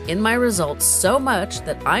believe in my results so much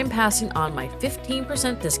that I'm passing on my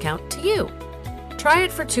 15% discount to you. Try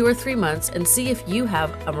it for 2 or 3 months and see if you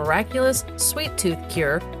have a miraculous sweet tooth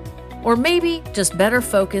cure, or maybe just better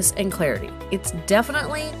focus and clarity. It's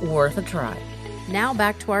definitely worth a try. Now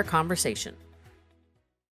back to our conversation.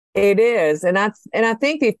 It is, and I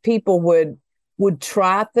think if people would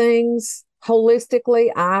try things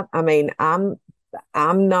holistically, I mean, I'm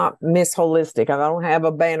not Miss Holistic. I don't have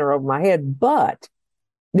a banner over my head, but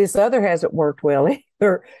this other hasn't worked well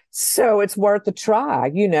So it's worth a try.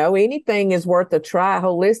 Anything is worth a try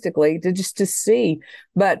holistically to see.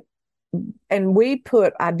 But, and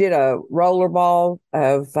I did a rollerball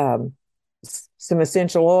of some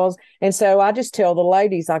essential oils. And so I just tell the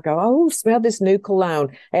ladies, I go, oh, smell this new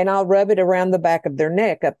cologne. And I'll rub it around the back of their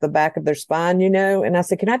neck, up the back of their spine, And I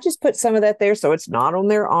said, can I just put some of that there so it's not on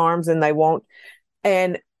their arms and they won't?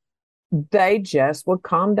 And they just would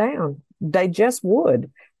calm down. They just would.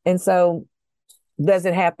 And so does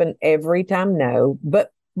it happen every time? No.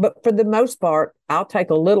 But for the most part, I'll take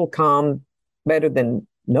a little calm better than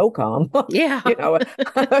no calm. Yeah.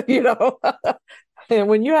 And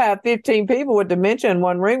when you have 15 people with dementia in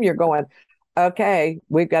one room, you're going, okay,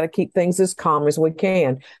 we've got to keep things as calm as we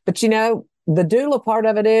can. But the doula part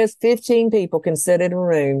of it is 15 people can sit in a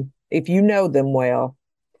room if you know them well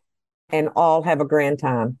and all have a grand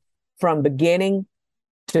time from beginning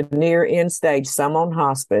to near end stage, some on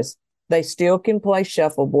hospice. They still can play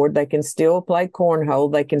shuffleboard. They can still play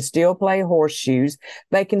cornhole. They can still play horseshoes.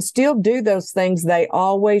 They can still do those things they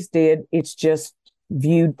always did. It's just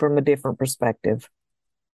viewed from a different perspective.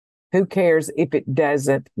 Who cares if it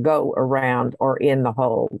doesn't go around or in the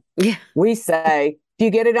hole? Yeah. We say, if you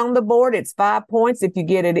get it on the board, it's 5 points. If you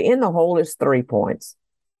get it in the hole, it's 3 points.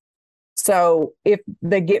 So if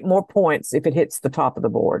they get more points if it hits the top of the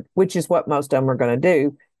board, which is what most of them are going to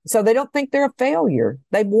do. So they don't think they're a failure.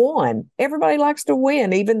 They've won. Everybody likes to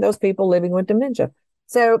win, even those people living with dementia.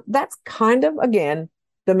 So that's kind of, again,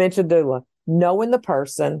 dementia doula, knowing the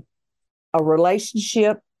person, a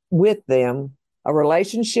relationship with them, a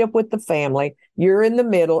relationship with the family. You're in the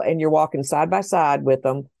middle and you're walking side by side with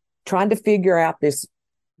them, trying to figure out this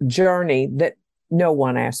journey that no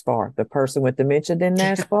one asked for. The person with dementia didn't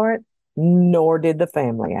ask for it, nor did the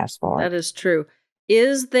family ask for it. That is true.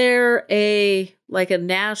 Is there a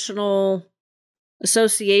national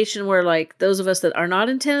association where those of us that are not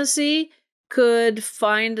in Tennessee could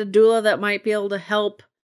find a doula that might be able to help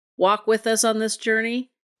walk with us on this journey?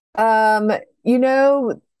 The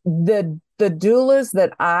doulas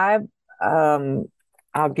that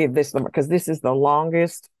I'll give this number because this is the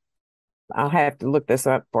longest. I'll have to look this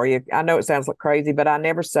up for you. I know it sounds like crazy, but I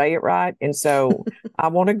never say it right. And so I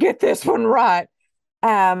want to get this one right.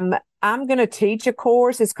 I'm going to teach a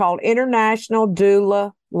course. It's called International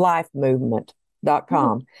Doula Life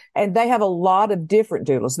Movement.com. And they have a lot of different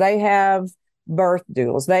doulas. They have birth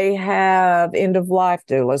doulas. They have end of life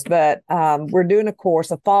doulas, but we're doing a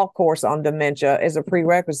fall course on dementia as a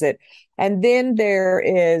prerequisite. And then there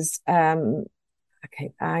is, Inelda,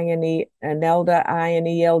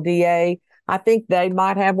 Inelda. I think they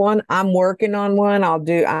might have one. I'm working on one.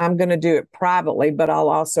 I'm going to do it privately, but I'll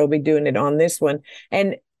also be doing it on this one.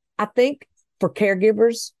 And I think for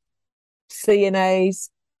caregivers, CNAs,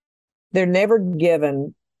 they're never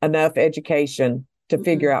given enough education to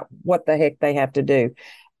figure out what the heck they have to do.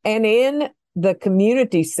 And in the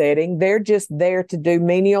community setting, they're just there to do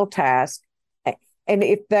menial tasks. And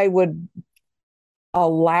if they would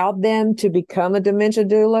allow them to become a dementia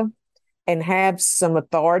doula and have some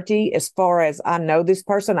authority as far as, I know this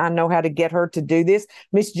person, I know how to get her to do this.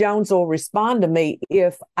 Miss Jones will respond to me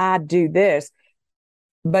if I do this.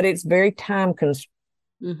 But it's very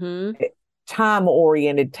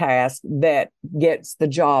time-oriented task that gets the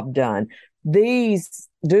job done. These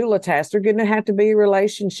doula tasks are going to have to be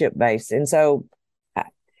relationship-based. And so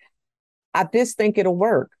I just think it'll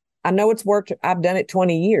work. I know it's worked. I've done it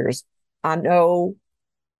 20 years. I know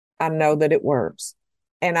that it works.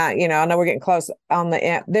 And I know we're getting close on the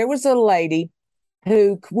end. There was a lady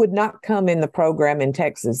who would not come in the program in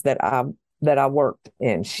Texas that I worked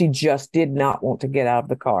in. She just did not want to get out of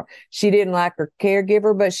the car. She didn't like her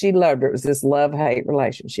caregiver, but she loved her. It was this love-hate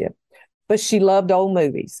relationship. But she loved old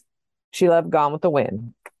movies. She loved Gone with the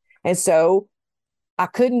Wind. And so I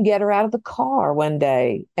couldn't get her out of the car one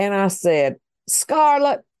day. And I said,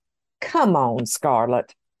 Scarlett, come on,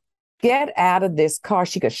 Scarlett, get out of this car.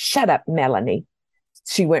 She goes, shut up, Melanie.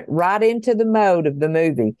 She went right into the mode of the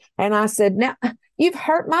movie. And I said, now, you've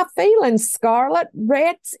hurt my feelings, Scarlett.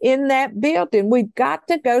 Rhett's in that building. We've got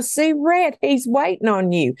to go see Rhett. He's waiting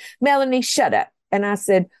on you. Melanie, shut up. And I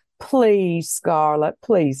said, please, Scarlett.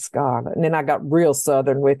 And then I got real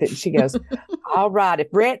Southern with it. And she goes, all right, if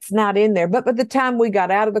Rhett's not in there. But by the time we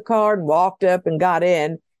got out of the car and walked up and got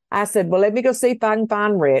in, I said, well, let me go see if I can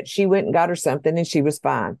find Rhett. She went and got her something and she was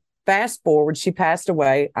fine. Fast forward, she passed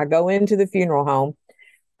away. I go into the funeral home.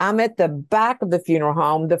 I'm at the back of the funeral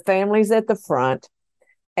home. The family's at the front.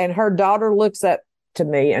 And her daughter looks up to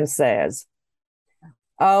me and says,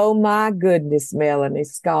 oh, my goodness, Melanie,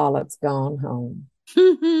 Scarlett's gone home.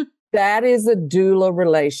 That is a doula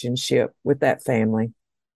relationship with that family.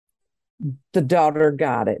 the daughter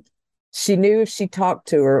got it. She knew if she talked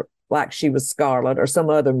to her like she was Scarlett or some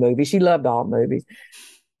other movie, she loved all movies,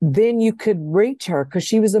 then you could reach her because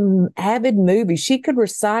she was an avid movie. She could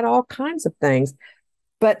recite all kinds of things.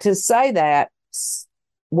 But to say that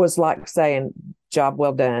was like saying, job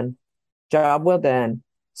well done, job well done.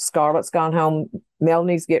 Scarlett's gone home.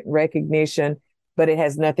 Melanie's getting recognition, but it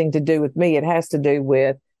has nothing to do with me. It has to do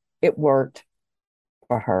with it worked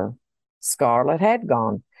for her. Scarlett had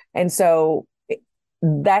gone. And so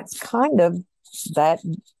that's kind of that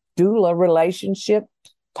doula relationship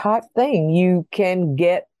type thing. You can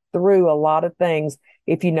get through a lot of things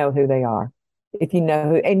if you know who they are, if you know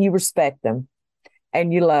who, and you respect them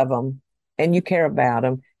and you love them and you care about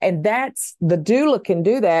them. And that's the doula can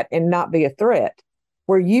do that and not be a threat.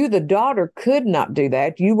 Where you, the daughter, could not do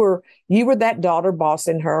that. You were that daughter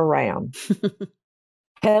bossing her around,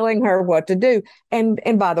 telling her what to do.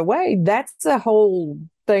 And by the way, that's a whole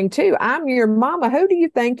thing too. I'm your mama. Who do you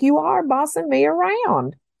think you are bossing me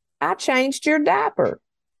around? I changed your diaper.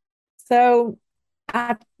 So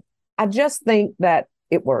I just think that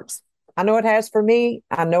it works. I know it has for me.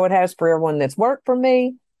 I know it has for everyone that's worked for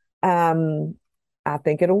me. I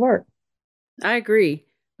think it'll work. I agree.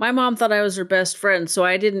 My mom thought I was her best friend, so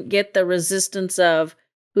I didn't get the resistance of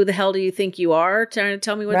who the hell do you think you are trying to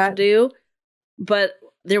tell me what to do. But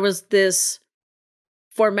there was this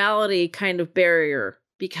formality kind of barrier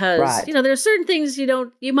because, there's certain things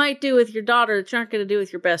you might do with your daughter that you aren't going to do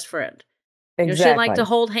with your best friend. Exactly. She didn't like to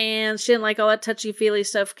hold hands. She didn't like all that touchy-feely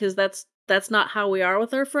stuff because that's not how we are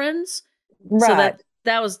with our friends. Right.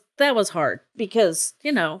 So that was hard because,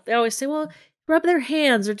 they always say, well, rub their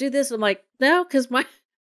hands or do this. I'm like, no, because my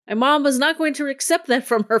mom was not going to accept that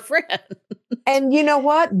from her friend. And you know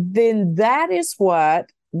what? Then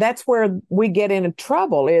that's where we get into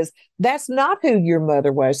trouble is that's not who your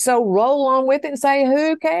mother was. So roll on with it and say,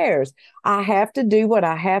 who cares? I have to do what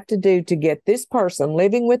I have to do to get this person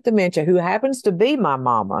living with dementia, who happens to be my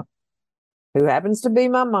mama,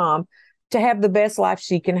 to have the best life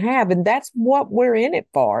she can have. And that's what we're in it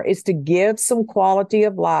for, is to give some quality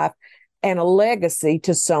of life and a legacy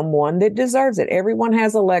to someone that deserves it. Everyone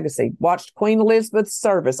has a legacy. Watched Queen Elizabeth's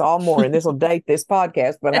service all morning. This will date this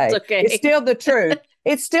podcast, but hey, okay. It's still the truth.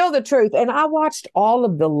 It's still the truth. And I watched all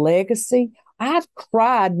of the legacy. I've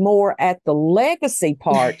cried more at the legacy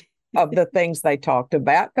part of the things they talked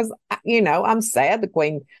about because, I'm sad the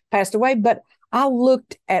Queen passed away, but I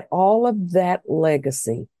looked at all of that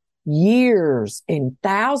legacy, years and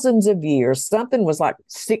thousands of years. Something was like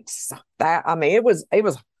it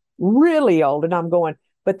was really old. And I'm going,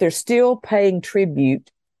 but they're still paying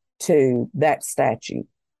tribute to that statue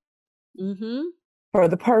for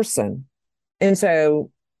the person. And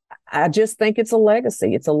so I just think it's a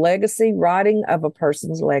legacy. It's a legacy, writing of a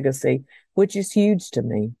person's legacy, which is huge to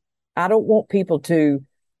me. I don't want people to,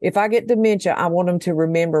 if I get dementia, I want them to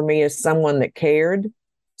remember me as someone that cared,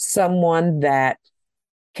 someone that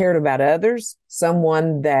cared about others,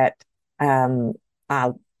 someone that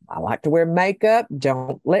I like to wear makeup.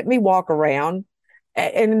 Don't let me walk around.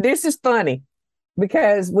 And this is funny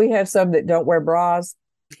because we have some that don't wear bras.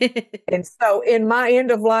 And so in my end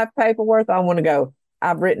of life paperwork, I want to go,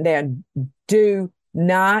 I've written down, do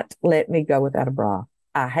not let me go without a bra.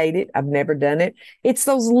 I hate it. I've never done it. It's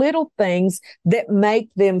those little things that make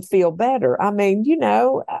them feel better. I mean,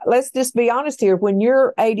 let's just be honest here. When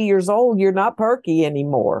you're 80 years old, you're not perky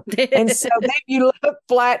anymore. And so then you look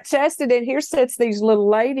flat chested, and here sits these little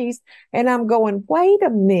ladies. And I'm going, wait a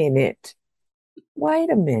minute.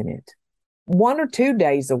 1 or 2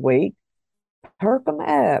 days a week, perk them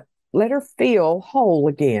up. Let her feel whole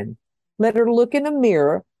again. Let her look in the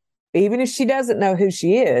mirror, even if she doesn't know who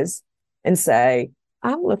she is, and say,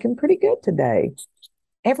 I'm looking pretty good today.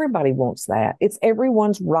 Everybody wants that. It's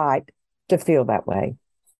everyone's right to feel that way.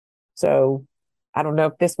 So I don't know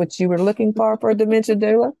if that's what you were looking for a dementia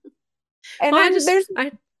doula. And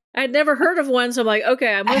I'd never heard of one. So I'm like,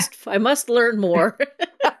 okay, I must learn more.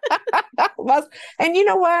 And you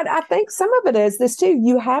know what? I think some of it is this too.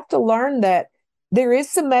 You have to learn that there is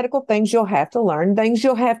some medical things you'll have to learn,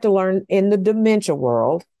 in the dementia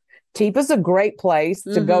world. TIPA's a great place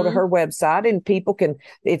to go to her website, and people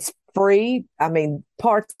it's free. I mean,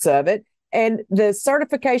 parts of it. And the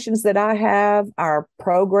certifications that I have, our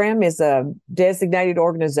program is a designated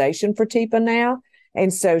organization for TIPA now.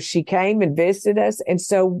 And so she came and visited us. And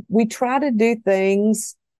so we try to do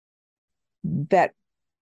things that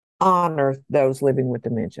honor those living with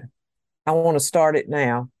dementia. I want to start it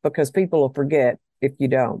now because people will forget if you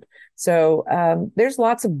don't. So there's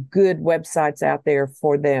lots of good websites out there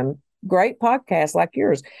for them great podcasts like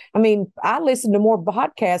yours. I mean, I listen to more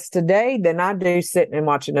podcasts today than I do sitting and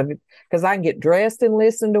watching them because I can get dressed and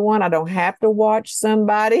listen to one. I don't have to watch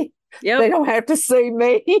somebody. Yep. They don't have to see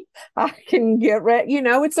me. I can get ready. You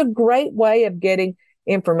know, it's a great way of getting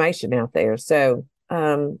information out there. So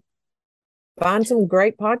find some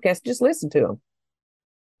great podcasts. Just listen to them.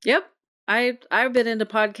 Yep. I've been into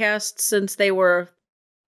podcasts since they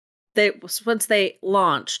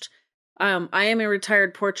launched. I am a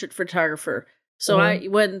retired portrait photographer. So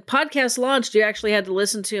when podcasts launched, you actually had to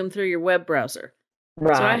listen to them through your web browser.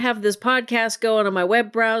 Right. So I have this podcast going on my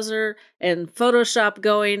web browser and Photoshop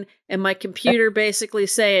going, and my computer basically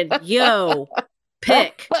saying, yo,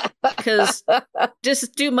 pick, because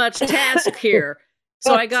just too much task here.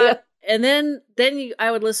 So I got, and then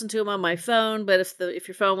I would listen to them on my phone, but if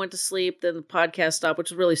your phone went to sleep, then the podcast stopped,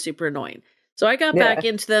 which was really super annoying. So I got back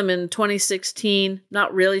into them in 2016,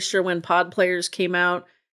 not really sure when pod players came out,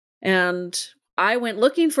 and I went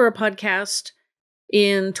looking for a podcast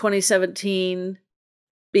in 2017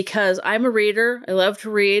 because I'm a reader. I love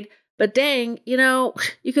to read, but dang, you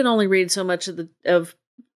can only read so much of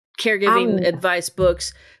caregiving advice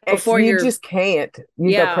books before you just can't.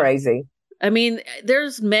 You go crazy. I mean,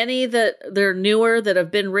 there's many that they're newer that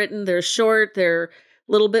have been written. They're short. They're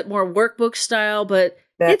a little bit more workbook style, but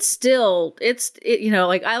it's still,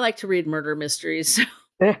 like I like to read murder mysteries.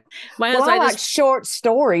 I like short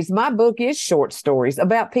stories. My book is short stories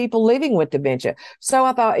about people living with dementia. So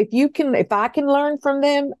I thought if I can learn from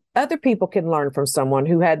them, other people can learn from someone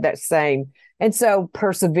who had that same. And so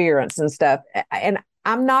perseverance and stuff. And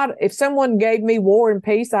I'm not, if someone gave me War and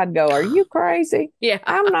Peace, I'd go, are you crazy? Yeah.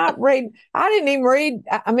 I'm not reading. I didn't even read.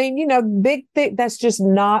 I mean, big, thick, that's just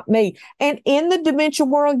not me. And in the dementia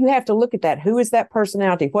world, you have to look at that. Who is that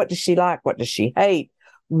personality? What does she like? What does she hate?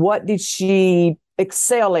 What did she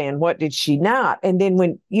excel in? What did she not? And then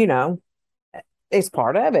when, it's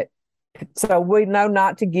part of it. So we know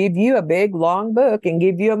not to give you a big, long book and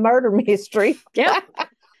give you a murder mystery. Yeah.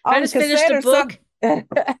 I just finished a book.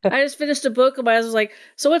 I just finished a book, and my husband was like,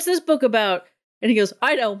 so what's this book about? And he goes,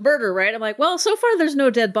 I know, murder, right? I'm like, well, so far there's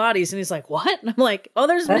no dead bodies. And he's like, what? And I'm like, oh,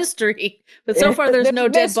 there's mystery. But so far there's no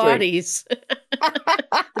dead bodies.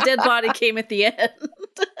 The dead body came at the end.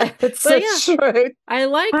 It's true. I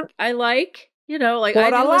like, what I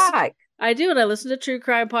do, and I listen to true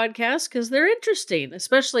crime podcasts because they're interesting.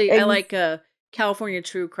 Especially, I like California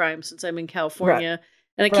true crime since I'm in California. Right.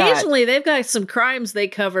 And occasionally they've got some crimes they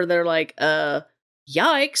cover. They're like,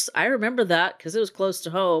 yikes, I remember that because it was close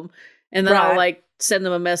to home. And then I'll send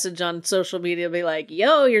them a message on social media and be like,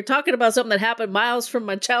 yo, you're talking about something that happened miles from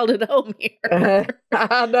my childhood home here.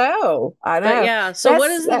 I know. But yeah. So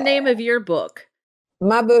what is the name of your book?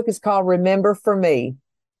 My book is called Remember For Me.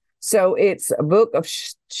 So it's a book of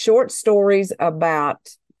short stories about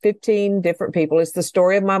 15 different people. It's the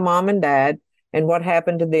story of my mom and dad and what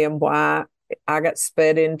happened to them, why I got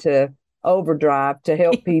sped into overdrive to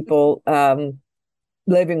help people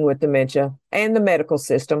living with dementia and the medical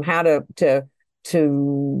system, how to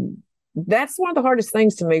that's one of the hardest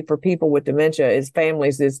things to me for people with dementia is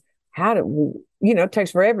families is how to, it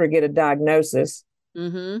takes forever to get a diagnosis.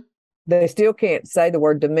 Mm-hmm. They still can't say the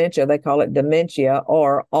word dementia. They call it dementia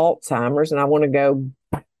or Alzheimer's. And I want to go,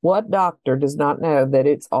 what doctor does not know that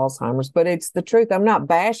it's Alzheimer's? But it's the truth. I'm not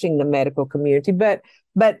bashing the medical community, but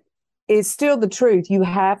it's still the truth. You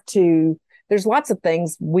have to, there's lots of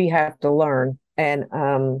things we have to learn. And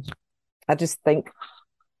I just think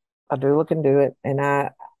I do look into it. And I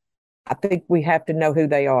think we have to know who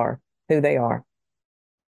they are.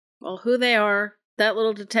 Well, who they are, that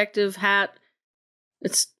little detective hat,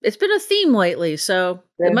 it's been a theme lately, so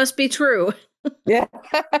it must be true. Yeah,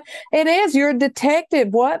 it is. You're a detective.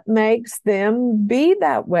 What makes them be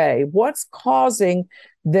that way? What's causing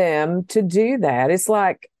them to do that? It's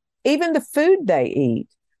like even the food they eat.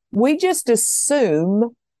 We just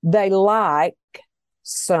assume they like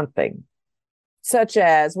something, such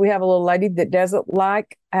as we have a little lady that doesn't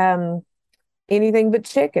like anything but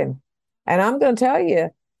chicken. And I'm going to tell you,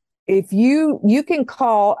 if you can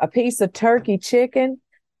call a piece of turkey chicken,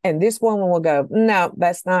 and this woman will go, no,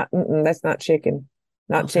 that's not chicken.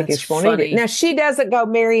 Not chicken. She won't eat it. Now, she doesn't go,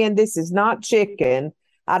 Marianne, this is not chicken.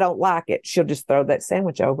 I don't like it. She'll just throw that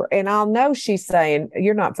sandwich over. And I'll know she's saying,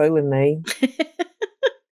 you're not fooling me.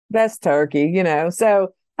 That's turkey,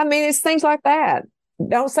 So, I mean, it's things like that.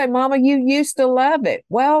 Don't say, Mama, you used to love it.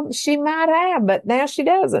 Well, she might have, but now she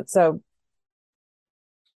doesn't. So.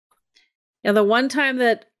 Now, the one time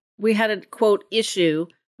that we had a, quote, issue,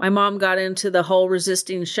 my mom got into the whole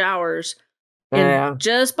resisting showers. And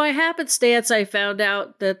just by happenstance, I found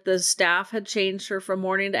out that the staff had changed her from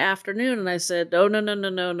morning to afternoon. And I said,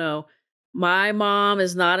 no. My mom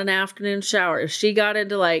is not an afternoon shower. If she got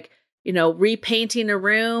into repainting a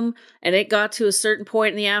room and it got to a certain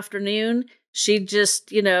point in the afternoon, she'd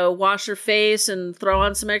just, wash her face and throw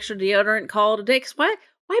on some extra deodorant and call it a day. Because why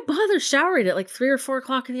bother showering at 3 or 4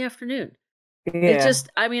 o'clock in the afternoon? Yeah. It just,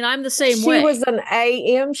 I'm the same way. She was an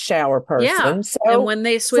AM shower person. Yeah. So, and when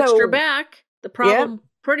they switched her back, the problem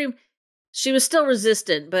she was still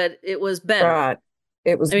resistant, but it was better. Right.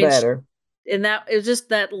 It was better. And that it was just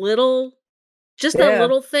that little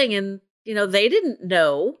thing. And, they didn't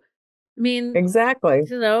know. Exactly.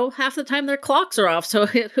 Half the time their clocks are off. So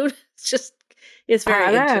it's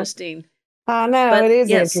very interesting. I know. But it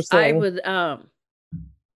is interesting. I would,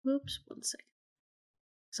 oops, 1 second.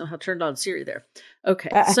 Somehow turned on Siri there. Okay.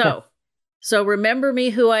 So remember me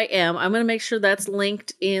who I am. I'm going to make sure that's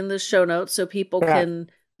linked in the show notes so people can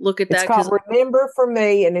look at that. It's called Remember For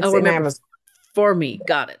Me, and it's in Amazon. For Me.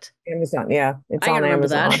 Got it. Amazon, yeah. It's on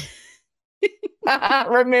Amazon. That.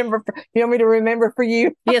 You want me to remember for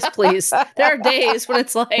you? Yes, please. There are days when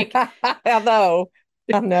it's like... I know.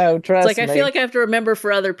 Trust me. I feel like I have to remember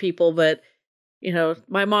for other people, but,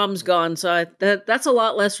 my mom's gone, so that's a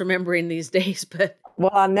lot less remembering these days. But well,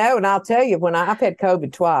 I know, and I'll tell you, when I've had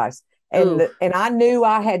COVID twice, and I knew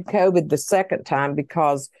I had COVID the second time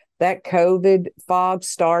because that COVID fog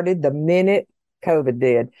started the minute COVID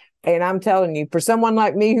did. And I'm telling you, for someone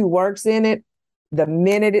like me who works in it, the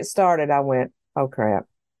minute it started, I went, oh, crap,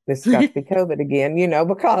 this has got to be COVID again,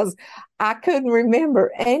 because I couldn't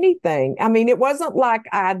remember anything. It wasn't like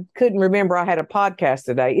I couldn't remember I had a podcast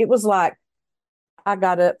today. It was like I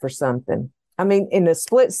got up for something. In a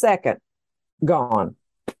split second, gone.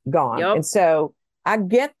 Yep. And so I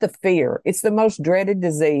get the fear. It's the most dreaded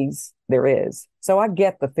disease there is. So I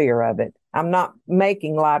get the fear of it. I'm not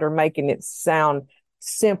making light or making it sound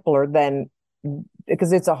simpler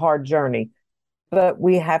because it's a hard journey. But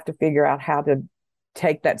we have to figure out how to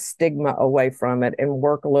take that stigma away from it and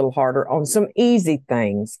work a little harder on some easy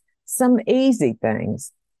things,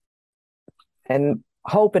 and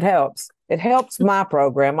hope it helps. It helps my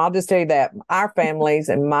program. I'll just tell you that our families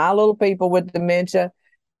and my little people with dementia,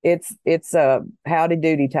 it's a howdy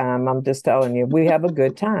doody time. I'm just telling you, we have a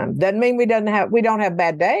good time. Doesn't mean we don't have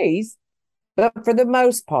bad days, but for the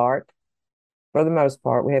most part,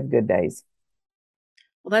 we have good days.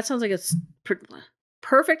 Well, that sounds like it's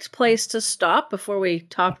perfect place to stop before we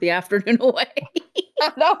talk the afternoon away.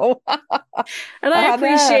 I know. And I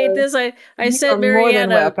appreciate this. I sent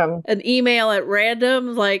Marianne an email at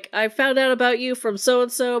random, I found out about you from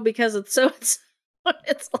so-and-so because it's so-and-so.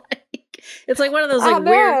 It's like one of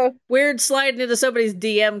those weird sliding into somebody's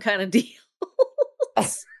DM kind of deal.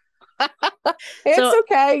 It's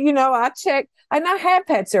okay. I check, and I have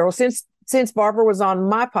had several since Barbara was on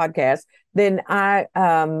my podcast. Then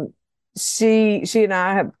she and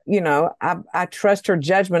I have, I trust her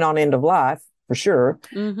judgment on end of life for sure.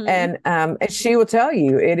 Mm-hmm. And she will tell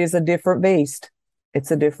you it is a different beast.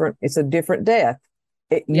 It's a different death.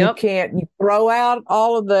 You throw out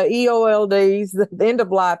all of the EOLDs, the end of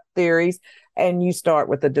life theories, and you start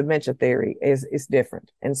with the dementia theory is different.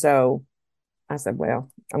 And so I said, well,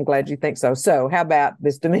 I'm glad you think so. So how about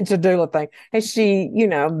this dementia doula thing? And she,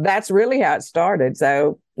 that's really how it started.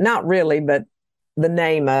 So not really, but the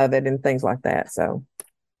name of it and things like that. So.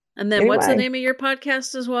 And then what's the name of your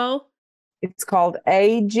podcast as well? It's called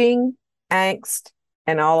Aging, Angst,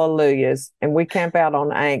 and Hallelujahs. And we camp out on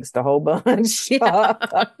angst a whole bunch. Yeah.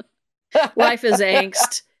 Life is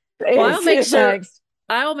angst. Well,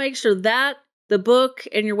 I'll make sure that the book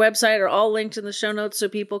and your website are all linked in the show notes so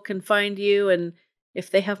people can find you. And if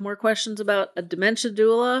they have more questions about a dementia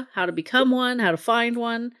doula, how to become one, how to find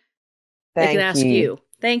one, they can ask you.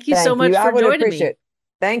 Thank you so much for joining me.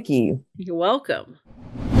 Thank you. You're welcome.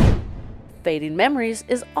 Fading Memories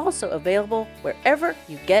is also available wherever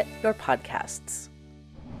you get your podcasts.